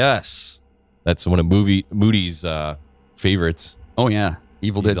 1987. Yes. That's one of Moody's favorites. Oh yeah.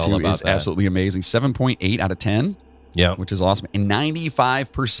 Evil Dead 2 is that. absolutely amazing. 7.8 out of 10. Yeah. Which is awesome. And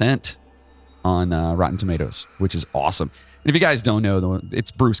 95% on Rotten Tomatoes, which is awesome. And if you guys don't know, though,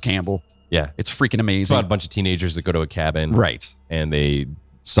 it's Bruce Campbell. Yeah. It's freaking amazing. It's about a bunch of teenagers that go to a cabin. Right. And they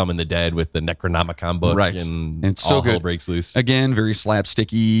summon the dead with the Necronomicon book. Right. And it's so all good. hell breaks loose. Again, very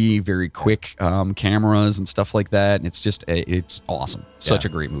slapsticky, very quick cameras and stuff like that. And it's just, it's awesome. Such a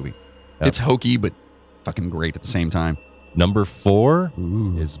great movie. Yep. It's hokey, but fucking great at the same time. Number 4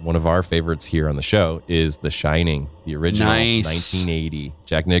 is one of our favorites here on the show, is The Shining, the original 1980.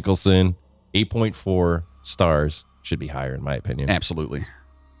 Jack Nicholson, 8.4 stars. Should be higher in my opinion. Absolutely.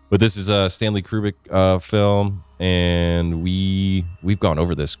 But this is a Stanley Kubrick film, and we've gone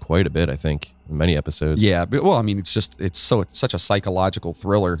over this quite a bit, I think, in many episodes. Yeah, but well, I mean, it's such a psychological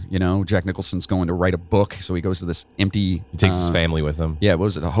thriller. Jack Nicholson's going to write a book, so he goes to this empty. He takes his family with him. Yeah, what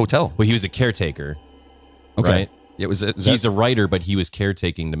was it? A hotel? Well, he was a caretaker. Okay. Right? Yeah, He's a writer, but he was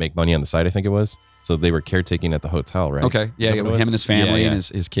caretaking to make money on the side, I think it was. So they were caretaking at the hotel, right? Okay. Yeah, him and his family and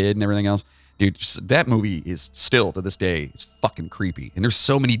his kid and everything else. Dude, that movie is still, to this day, it's fucking creepy. And there's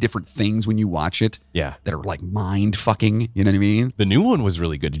so many different things when you watch it that are like mind-fucking, you know what I mean? The new one was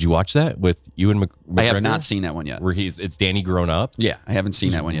really good. Did you watch that with Ewan McGregor? I have not seen that one yet. Where it's Danny grown up? Yeah, I haven't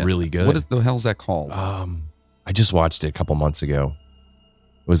seen that one yet. Really good. What the hell's that called? I just watched it a couple months ago.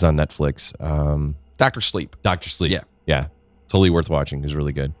 It was on Netflix. Dr. Sleep. Dr. Sleep. Yeah. Totally worth watching. It was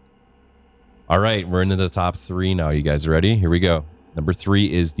really good. All right, we're into the top 3 now. You guys ready? Here we go. Number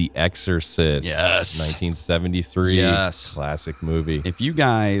 3 is The Exorcist. Yes. 1973. Yes. Classic movie. If you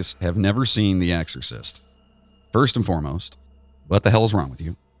guys have never seen The Exorcist, first and foremost, what the hell is wrong with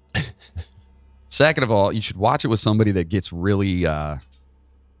you? Second of all, you should watch it with somebody that gets really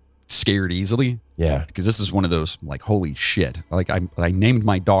scared easily. Yeah. Because this is one of those, like, holy shit. Like, I named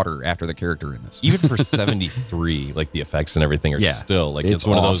my daughter after the character in this. Even for 73, like, the effects and everything are still, like, it's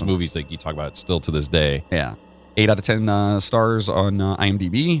one of those movies that you talk about still to this day. Yeah. 8 out of 10 stars on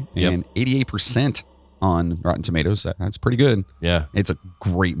IMDb and 88% on Rotten Tomatoes. That's pretty good. Yeah. It's a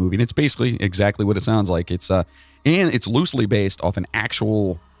great movie. And it's basically exactly what it sounds like. It's and it's loosely based off an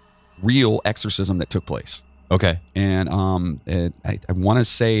actual real exorcism that took place. Okay. And I want to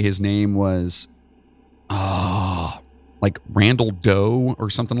say his name was like Randall Doe or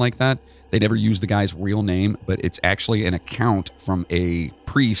something like that. They never used the guy's real name, but it's actually an account from a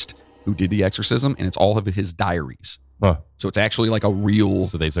priest who did the exorcism, and it's all of his diaries. Huh. So it's actually like a real.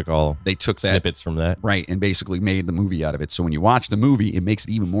 So they took that, snippets from that, right, and basically made the movie out of it. So when you watch the movie, it makes it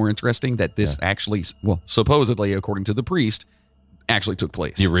even more interesting that this actually, well, supposedly, according to the priest, actually took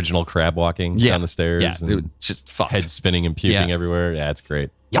place. The original crab walking down the stairs. Yeah, it was just fucked. Head spinning and puking everywhere. Yeah, it's great.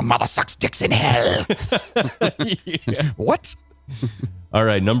 Your mother sucks dicks in hell. What? All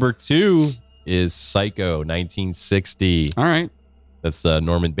right, number 2 is Psycho, 1960. All right. That's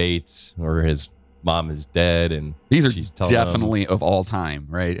Norman Bates, where his mom is dead, and these are she's telling definitely of all time,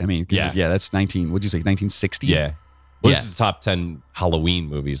 right? I mean, that's 19. What'd you say, 1960? Yeah. Well, this is the top 10 Halloween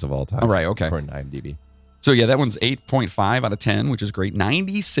movies of all time. All right, okay. According to IMDb. So yeah, that one's 8.5 out of 10, which is great.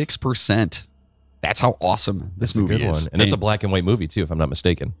 96%. That's how awesome this movie is. And it's a black and white movie too, if I'm not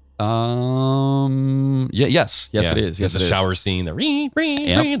mistaken. Yes, it is. Yes, the shower scene. That's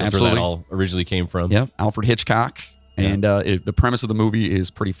absolutely. where that all originally came from. Yep, Alfred Hitchcock. And the premise of the movie is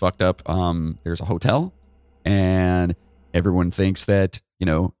pretty fucked up. There's a hotel, and everyone thinks that,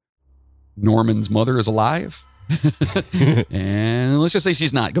 Norman's mother is alive, And let's just say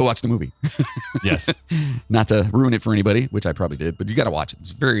she's not. Go watch the movie. Yes. Not to ruin it for anybody, which I probably did, but you got to watch it.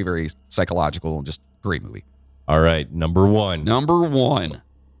 It's very, very psychological and just great movie. All right, number one.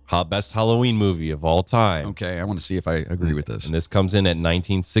 Best Halloween movie of all time. Okay, I want to see if I agree with this. And this comes in at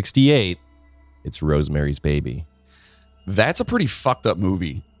 1968. It's Rosemary's Baby. That's a pretty fucked up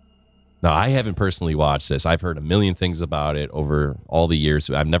movie. Now, I haven't personally watched this. I've heard a million things about it over all the years.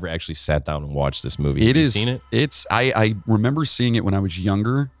 I've never actually sat down and watched this movie. Have you seen it? I remember seeing it when I was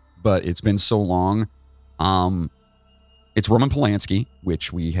younger, but it's been so long. It's Roman Polanski,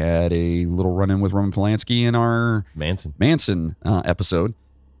 which we had a little run-in with Roman Polanski in our Manson episode.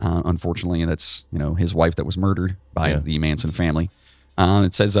 Unfortunately, that's his wife that was murdered by the Manson family.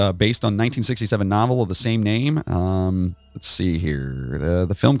 It says based on 1967 novel of the same name. Let's see here.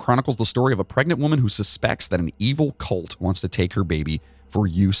 The film chronicles the story of a pregnant woman who suspects that an evil cult wants to take her baby for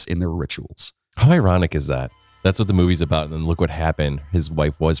use in their rituals. How ironic is that? That's what the movie's about. And then look what happened. His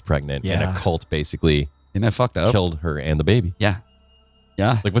wife was pregnant, and a cult basically Isn't that fucked up? Killed her and the baby. Yeah.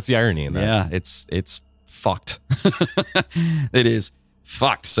 Like, what's the irony in that? Yeah, it's fucked. It is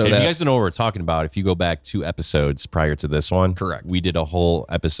fucked. So if you guys don't know what we're talking about, if you go back 2 episodes prior to this one, correct, we did a whole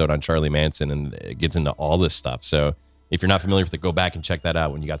episode on Charlie Manson, and it gets into all this stuff. So if you're not familiar with it, go back and check that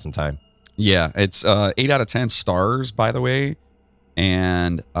out when you got some time. Yeah, it's 8 out of 10 stars, by the way,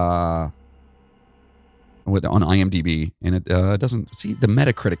 and on IMDb, and it doesn't see the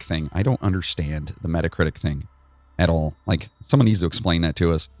Metacritic thing. I don't understand the Metacritic thing at all. Like, someone needs to explain that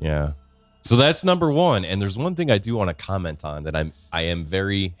to us. Yeah. So that's number 1. And there's one thing I do want to comment on that I am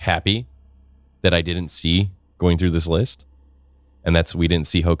very happy that I didn't see going through this list. And that's we didn't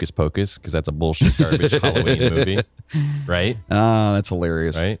see Hocus Pocus, because that's a bullshit garbage Halloween movie. Right? That's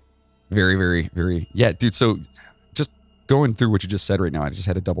hilarious. Right? Very, very, very. Yeah, dude. So just going through what you just said right now, I just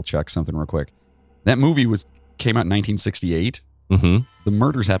had to double check something real quick. That movie came out in 1968. Mm-hmm. The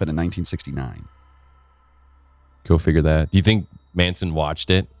murders happened in 1969. Go figure that. Do you think Manson watched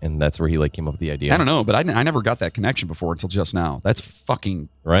it and that's where he came up with the idea? I don't know, but I never got that connection before until just now. That's fucking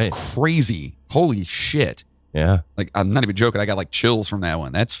crazy. Holy shit. Yeah. Like, I'm not even joking. I got chills from that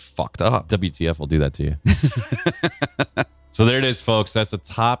one. That's fucked up. WTF will do that to you. So there it is, folks. That's the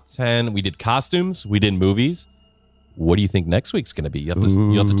top 10. We did costumes. We did movies. What do you think next week's going to be? You have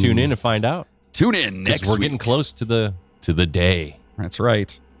to tune in and find out. Tune in next week. We're getting close to the day. That's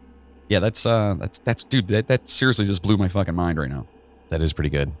right. Yeah, that's dude, that seriously just blew my fucking mind right now. That is pretty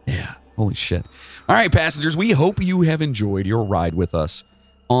good. Yeah. Holy shit. All right, passengers, we hope you have enjoyed your ride with us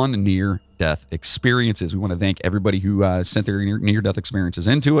on near-death experiences. We want to thank everybody who sent their near-death experiences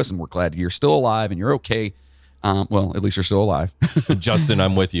into us, and we're glad you're still alive and you're okay. Well, at least you're still alive. Justin,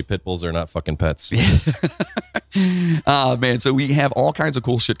 I'm with you. Pit bulls are not fucking pets. Man, so we have all kinds of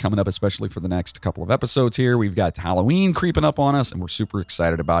cool shit coming up, especially for the next couple of episodes here. We've got Halloween creeping up on us, and we're super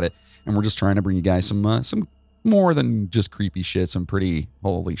excited about it. And we're just trying to bring you guys some more than just creepy shit, some pretty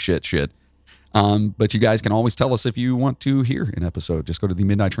holy shit. But you guys can always tell us if you want to hear an episode. Just go to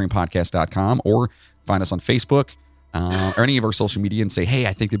themidnighttrainpodcast.com or find us on Facebook or any of our social media and say, hey,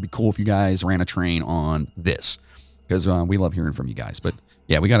 I think it'd be cool if you guys ran a train on this, because we love hearing from you guys. But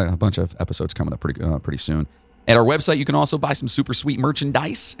yeah, we got a bunch of episodes coming up pretty soon. At our website, you can also buy some super sweet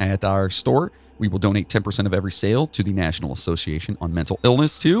merchandise at our store. We will donate 10% of every sale to the National Association on Mental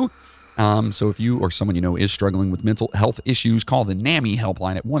Illness too. So if you or someone you know is struggling with mental health issues, call the NAMI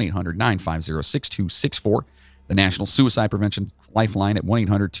helpline at 1-800-950-6264, the National Suicide Prevention Lifeline at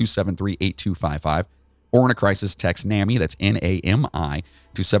 1-800-273-8255, or in a crisis, text NAMI, that's NAMI,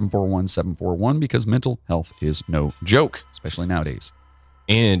 to 741-741, because mental health is no joke, especially nowadays.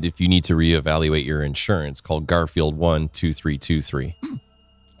 And if you need to reevaluate your insurance, call Garfield 1-2323.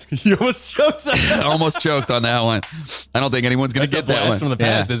 You almost choked on that. Almost choked on that one. I don't think anyone's going to get that one. From the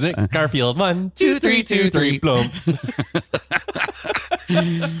past, isn't it? Garfield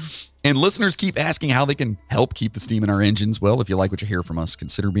 1-2323. And listeners keep asking how they can help keep the steam in our engines. Well, if you like what you hear from us,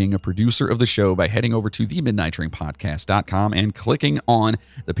 consider being a producer of the show by heading over to themidnighttrainpodcast.com and clicking on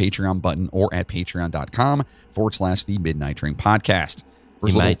the Patreon button, or at patreon.com/The Midnight Train Podcast.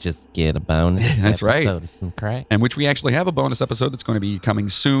 You might just get a bonus that's episode right. of some crack. And which we actually have a bonus episode that's going to be coming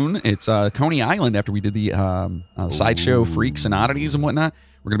soon. It's Coney Island, after we did the sideshow freaks and oddities and whatnot.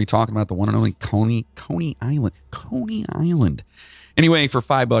 We're going to be talking about the one and only Coney Island. Coney Island. Anyway, for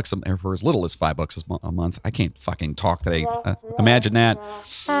 $5, or for as little as $5 a month, I can't fucking talk today. Imagine that.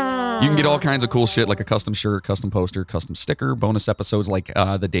 You can get all kinds of cool shit, like a custom shirt, custom poster, custom sticker, bonus episodes like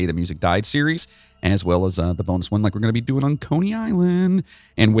the Day the Music Died series, as well as the bonus one like we're going to be doing on Coney Island,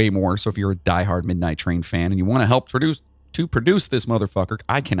 and way more. So if you're a diehard Midnight Train fan and you want to help produce to produce this motherfucker.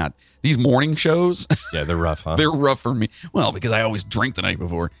 I cannot. These morning shows. Yeah, they're rough, huh? They're rough for me. Well, because I always drink the night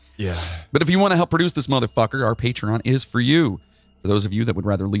before. Yeah. But if you want to help produce this motherfucker, our Patreon is for you. For those of you that would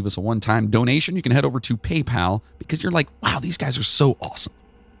rather leave us a one-time donation, you can head over to PayPal because you're like, wow, these guys are so awesome.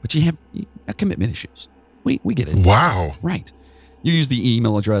 But you have commitment issues. We get it. Wow. Right. You use the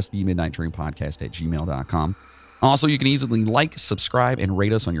email address, themidnighttrainpodcast@gmail.com. Also, you can easily like, subscribe, and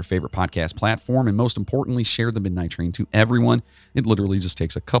rate us on your favorite podcast platform. And most importantly, share the Midnight Train to everyone. It literally just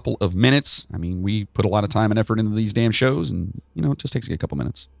takes a couple of minutes. I mean, we put a lot of time and effort into these damn shows, and, it just takes a couple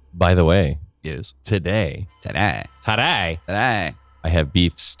minutes. By the way, Yes. today, I have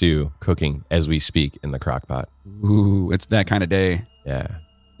beef stew cooking as we speak in the crock pot. Ooh, it's that kind of day. Yeah.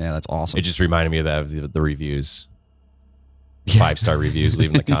 Yeah, that's awesome. It just reminded me of that, the reviews. 5-star reviews,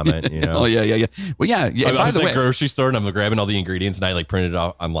 leaving the comment, Oh, yeah. Well, yeah. I was at the grocery store and I'm grabbing all the ingredients and I printed it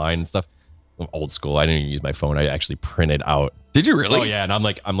out online and stuff. I'm old school. I didn't even use my phone. I actually printed out. Did you really? Oh, yeah. And I'm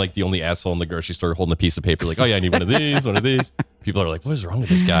like the only asshole in the grocery store holding a piece of paper like, oh, yeah, I need one of these, one of these. People are like, what is wrong with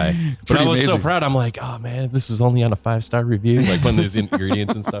this guy? But I was amazing. So proud. I'm like, oh, man, this is only on a 5-star review. Like putting these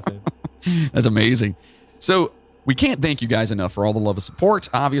ingredients and stuff in. That's amazing. So we can't thank you guys enough for all the love and support.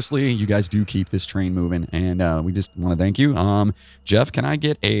 Obviously, you guys do keep this train moving, and we just want to thank you. Jeff, can I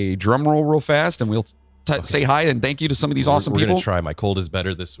get a drum roll real fast, and we'll say hi and thank you to some of these awesome people? We're going to try. My cold is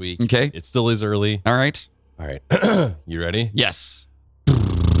better this week. Okay. It still is early. All right. You ready? Yes.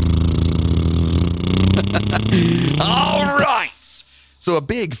 All right. So a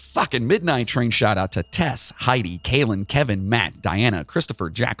big fucking Midnight Train shout out to Tess, Heidi, Kaylin, Kevin, Matt, Diana, Christopher,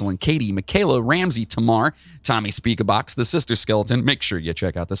 Jacqueline, Katie, Michaela, Ramsey, Tamar, Tommy Speakabox, The Sister Skeleton. Make sure you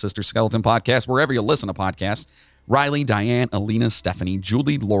check out The Sister Skeleton podcast wherever you listen to podcasts. Riley, Diane, Alina, Stephanie,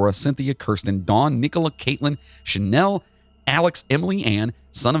 Julie, Laura, Cynthia, Kirsten, Dawn, Nicola, Caitlin, Chanel, Alex, Emily, Ann,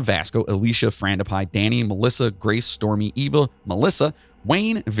 Son of Vasco, Alicia, Frandipai, Danny, Melissa, Grace, Stormy, Eva, Melissa,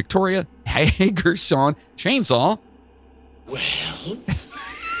 Wayne, Victoria, Hager, Sean, Chainsaw. Well,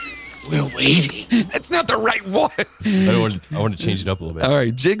 we're waiting. That's not the right one. I want to change it up a little bit. All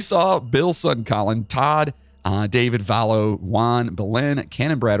right. Jigsaw, Bill, Son, Colin, Todd, David, Valo, Juan, Belen,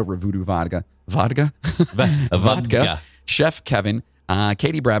 Ken and Brad over Voodoo Vodka, Chef Kevin,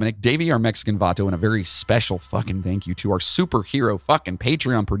 Katie Brabenick, Davey, our Mexican Vato, and a very special fucking thank you to our superhero fucking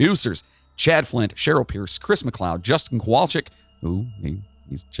Patreon producers, Chad Flint, Cheryl Pierce, Chris McLeod, Justin Kowalczyk. Ooh,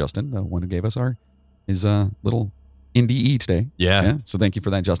 he's Justin, the one who gave us his little NDE today. Yeah. So thank you for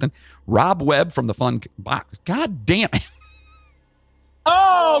that, Justin. Rob Webb from the Fun Box. God damn it.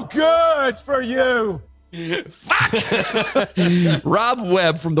 Oh, good for you. Fuck. Rob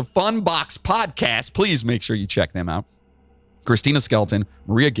Webb from the Fun Box podcast. Please make sure you check them out. Christina Skelton,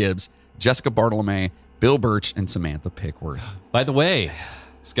 Maria Gibbs, Jessica Bartolome, Bill Birch, and Samantha Pickworth. By the way,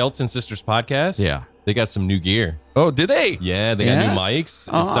 Skeleton Sisters podcast. Yeah. They got some new gear. Oh, did they? Yeah, they got new mics.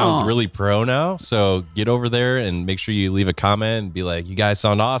 It sounds really pro now. So get over there and make sure you leave a comment and be like, you guys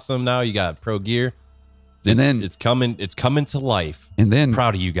sound awesome now. You got pro gear. It's coming to life. And then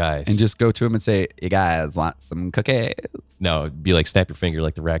proud of you guys. And just go to them and say, you guys want some cookies? No, be like snap your finger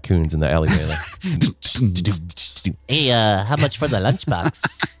like the raccoons in the alleyway. Like, hey, how much for the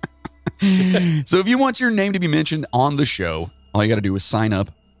lunchbox? So if you want your name to be mentioned on the show, all you got to do is sign up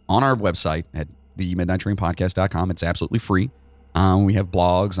on our website at themidnighttrainpodcast.com. It's absolutely free. We have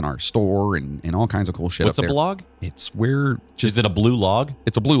blogs in our store and all kinds of cool shit. What's up a there. blog? It's where Is it a blue log?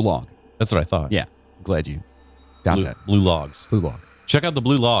 It's a blue log. That's what I thought. Yeah. Glad you got that. Blue logs. Blue log. Check out the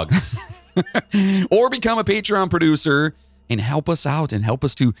blue log. Or become a Patreon producer and help us out and help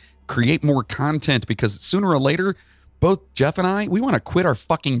us to create more content, because sooner or later, both Jeff and I, we want to quit our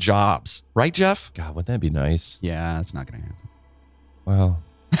fucking jobs. Right, Jeff? God, wouldn't that be nice? Yeah, it's not going to happen. Well.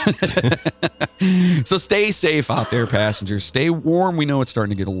 So stay safe out there, passengers. Stay warm. We know it's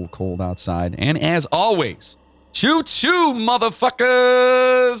starting to get a little cold outside. And as always, choo-choo,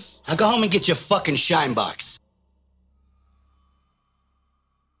 motherfuckers! Now go home and get your fucking shine box.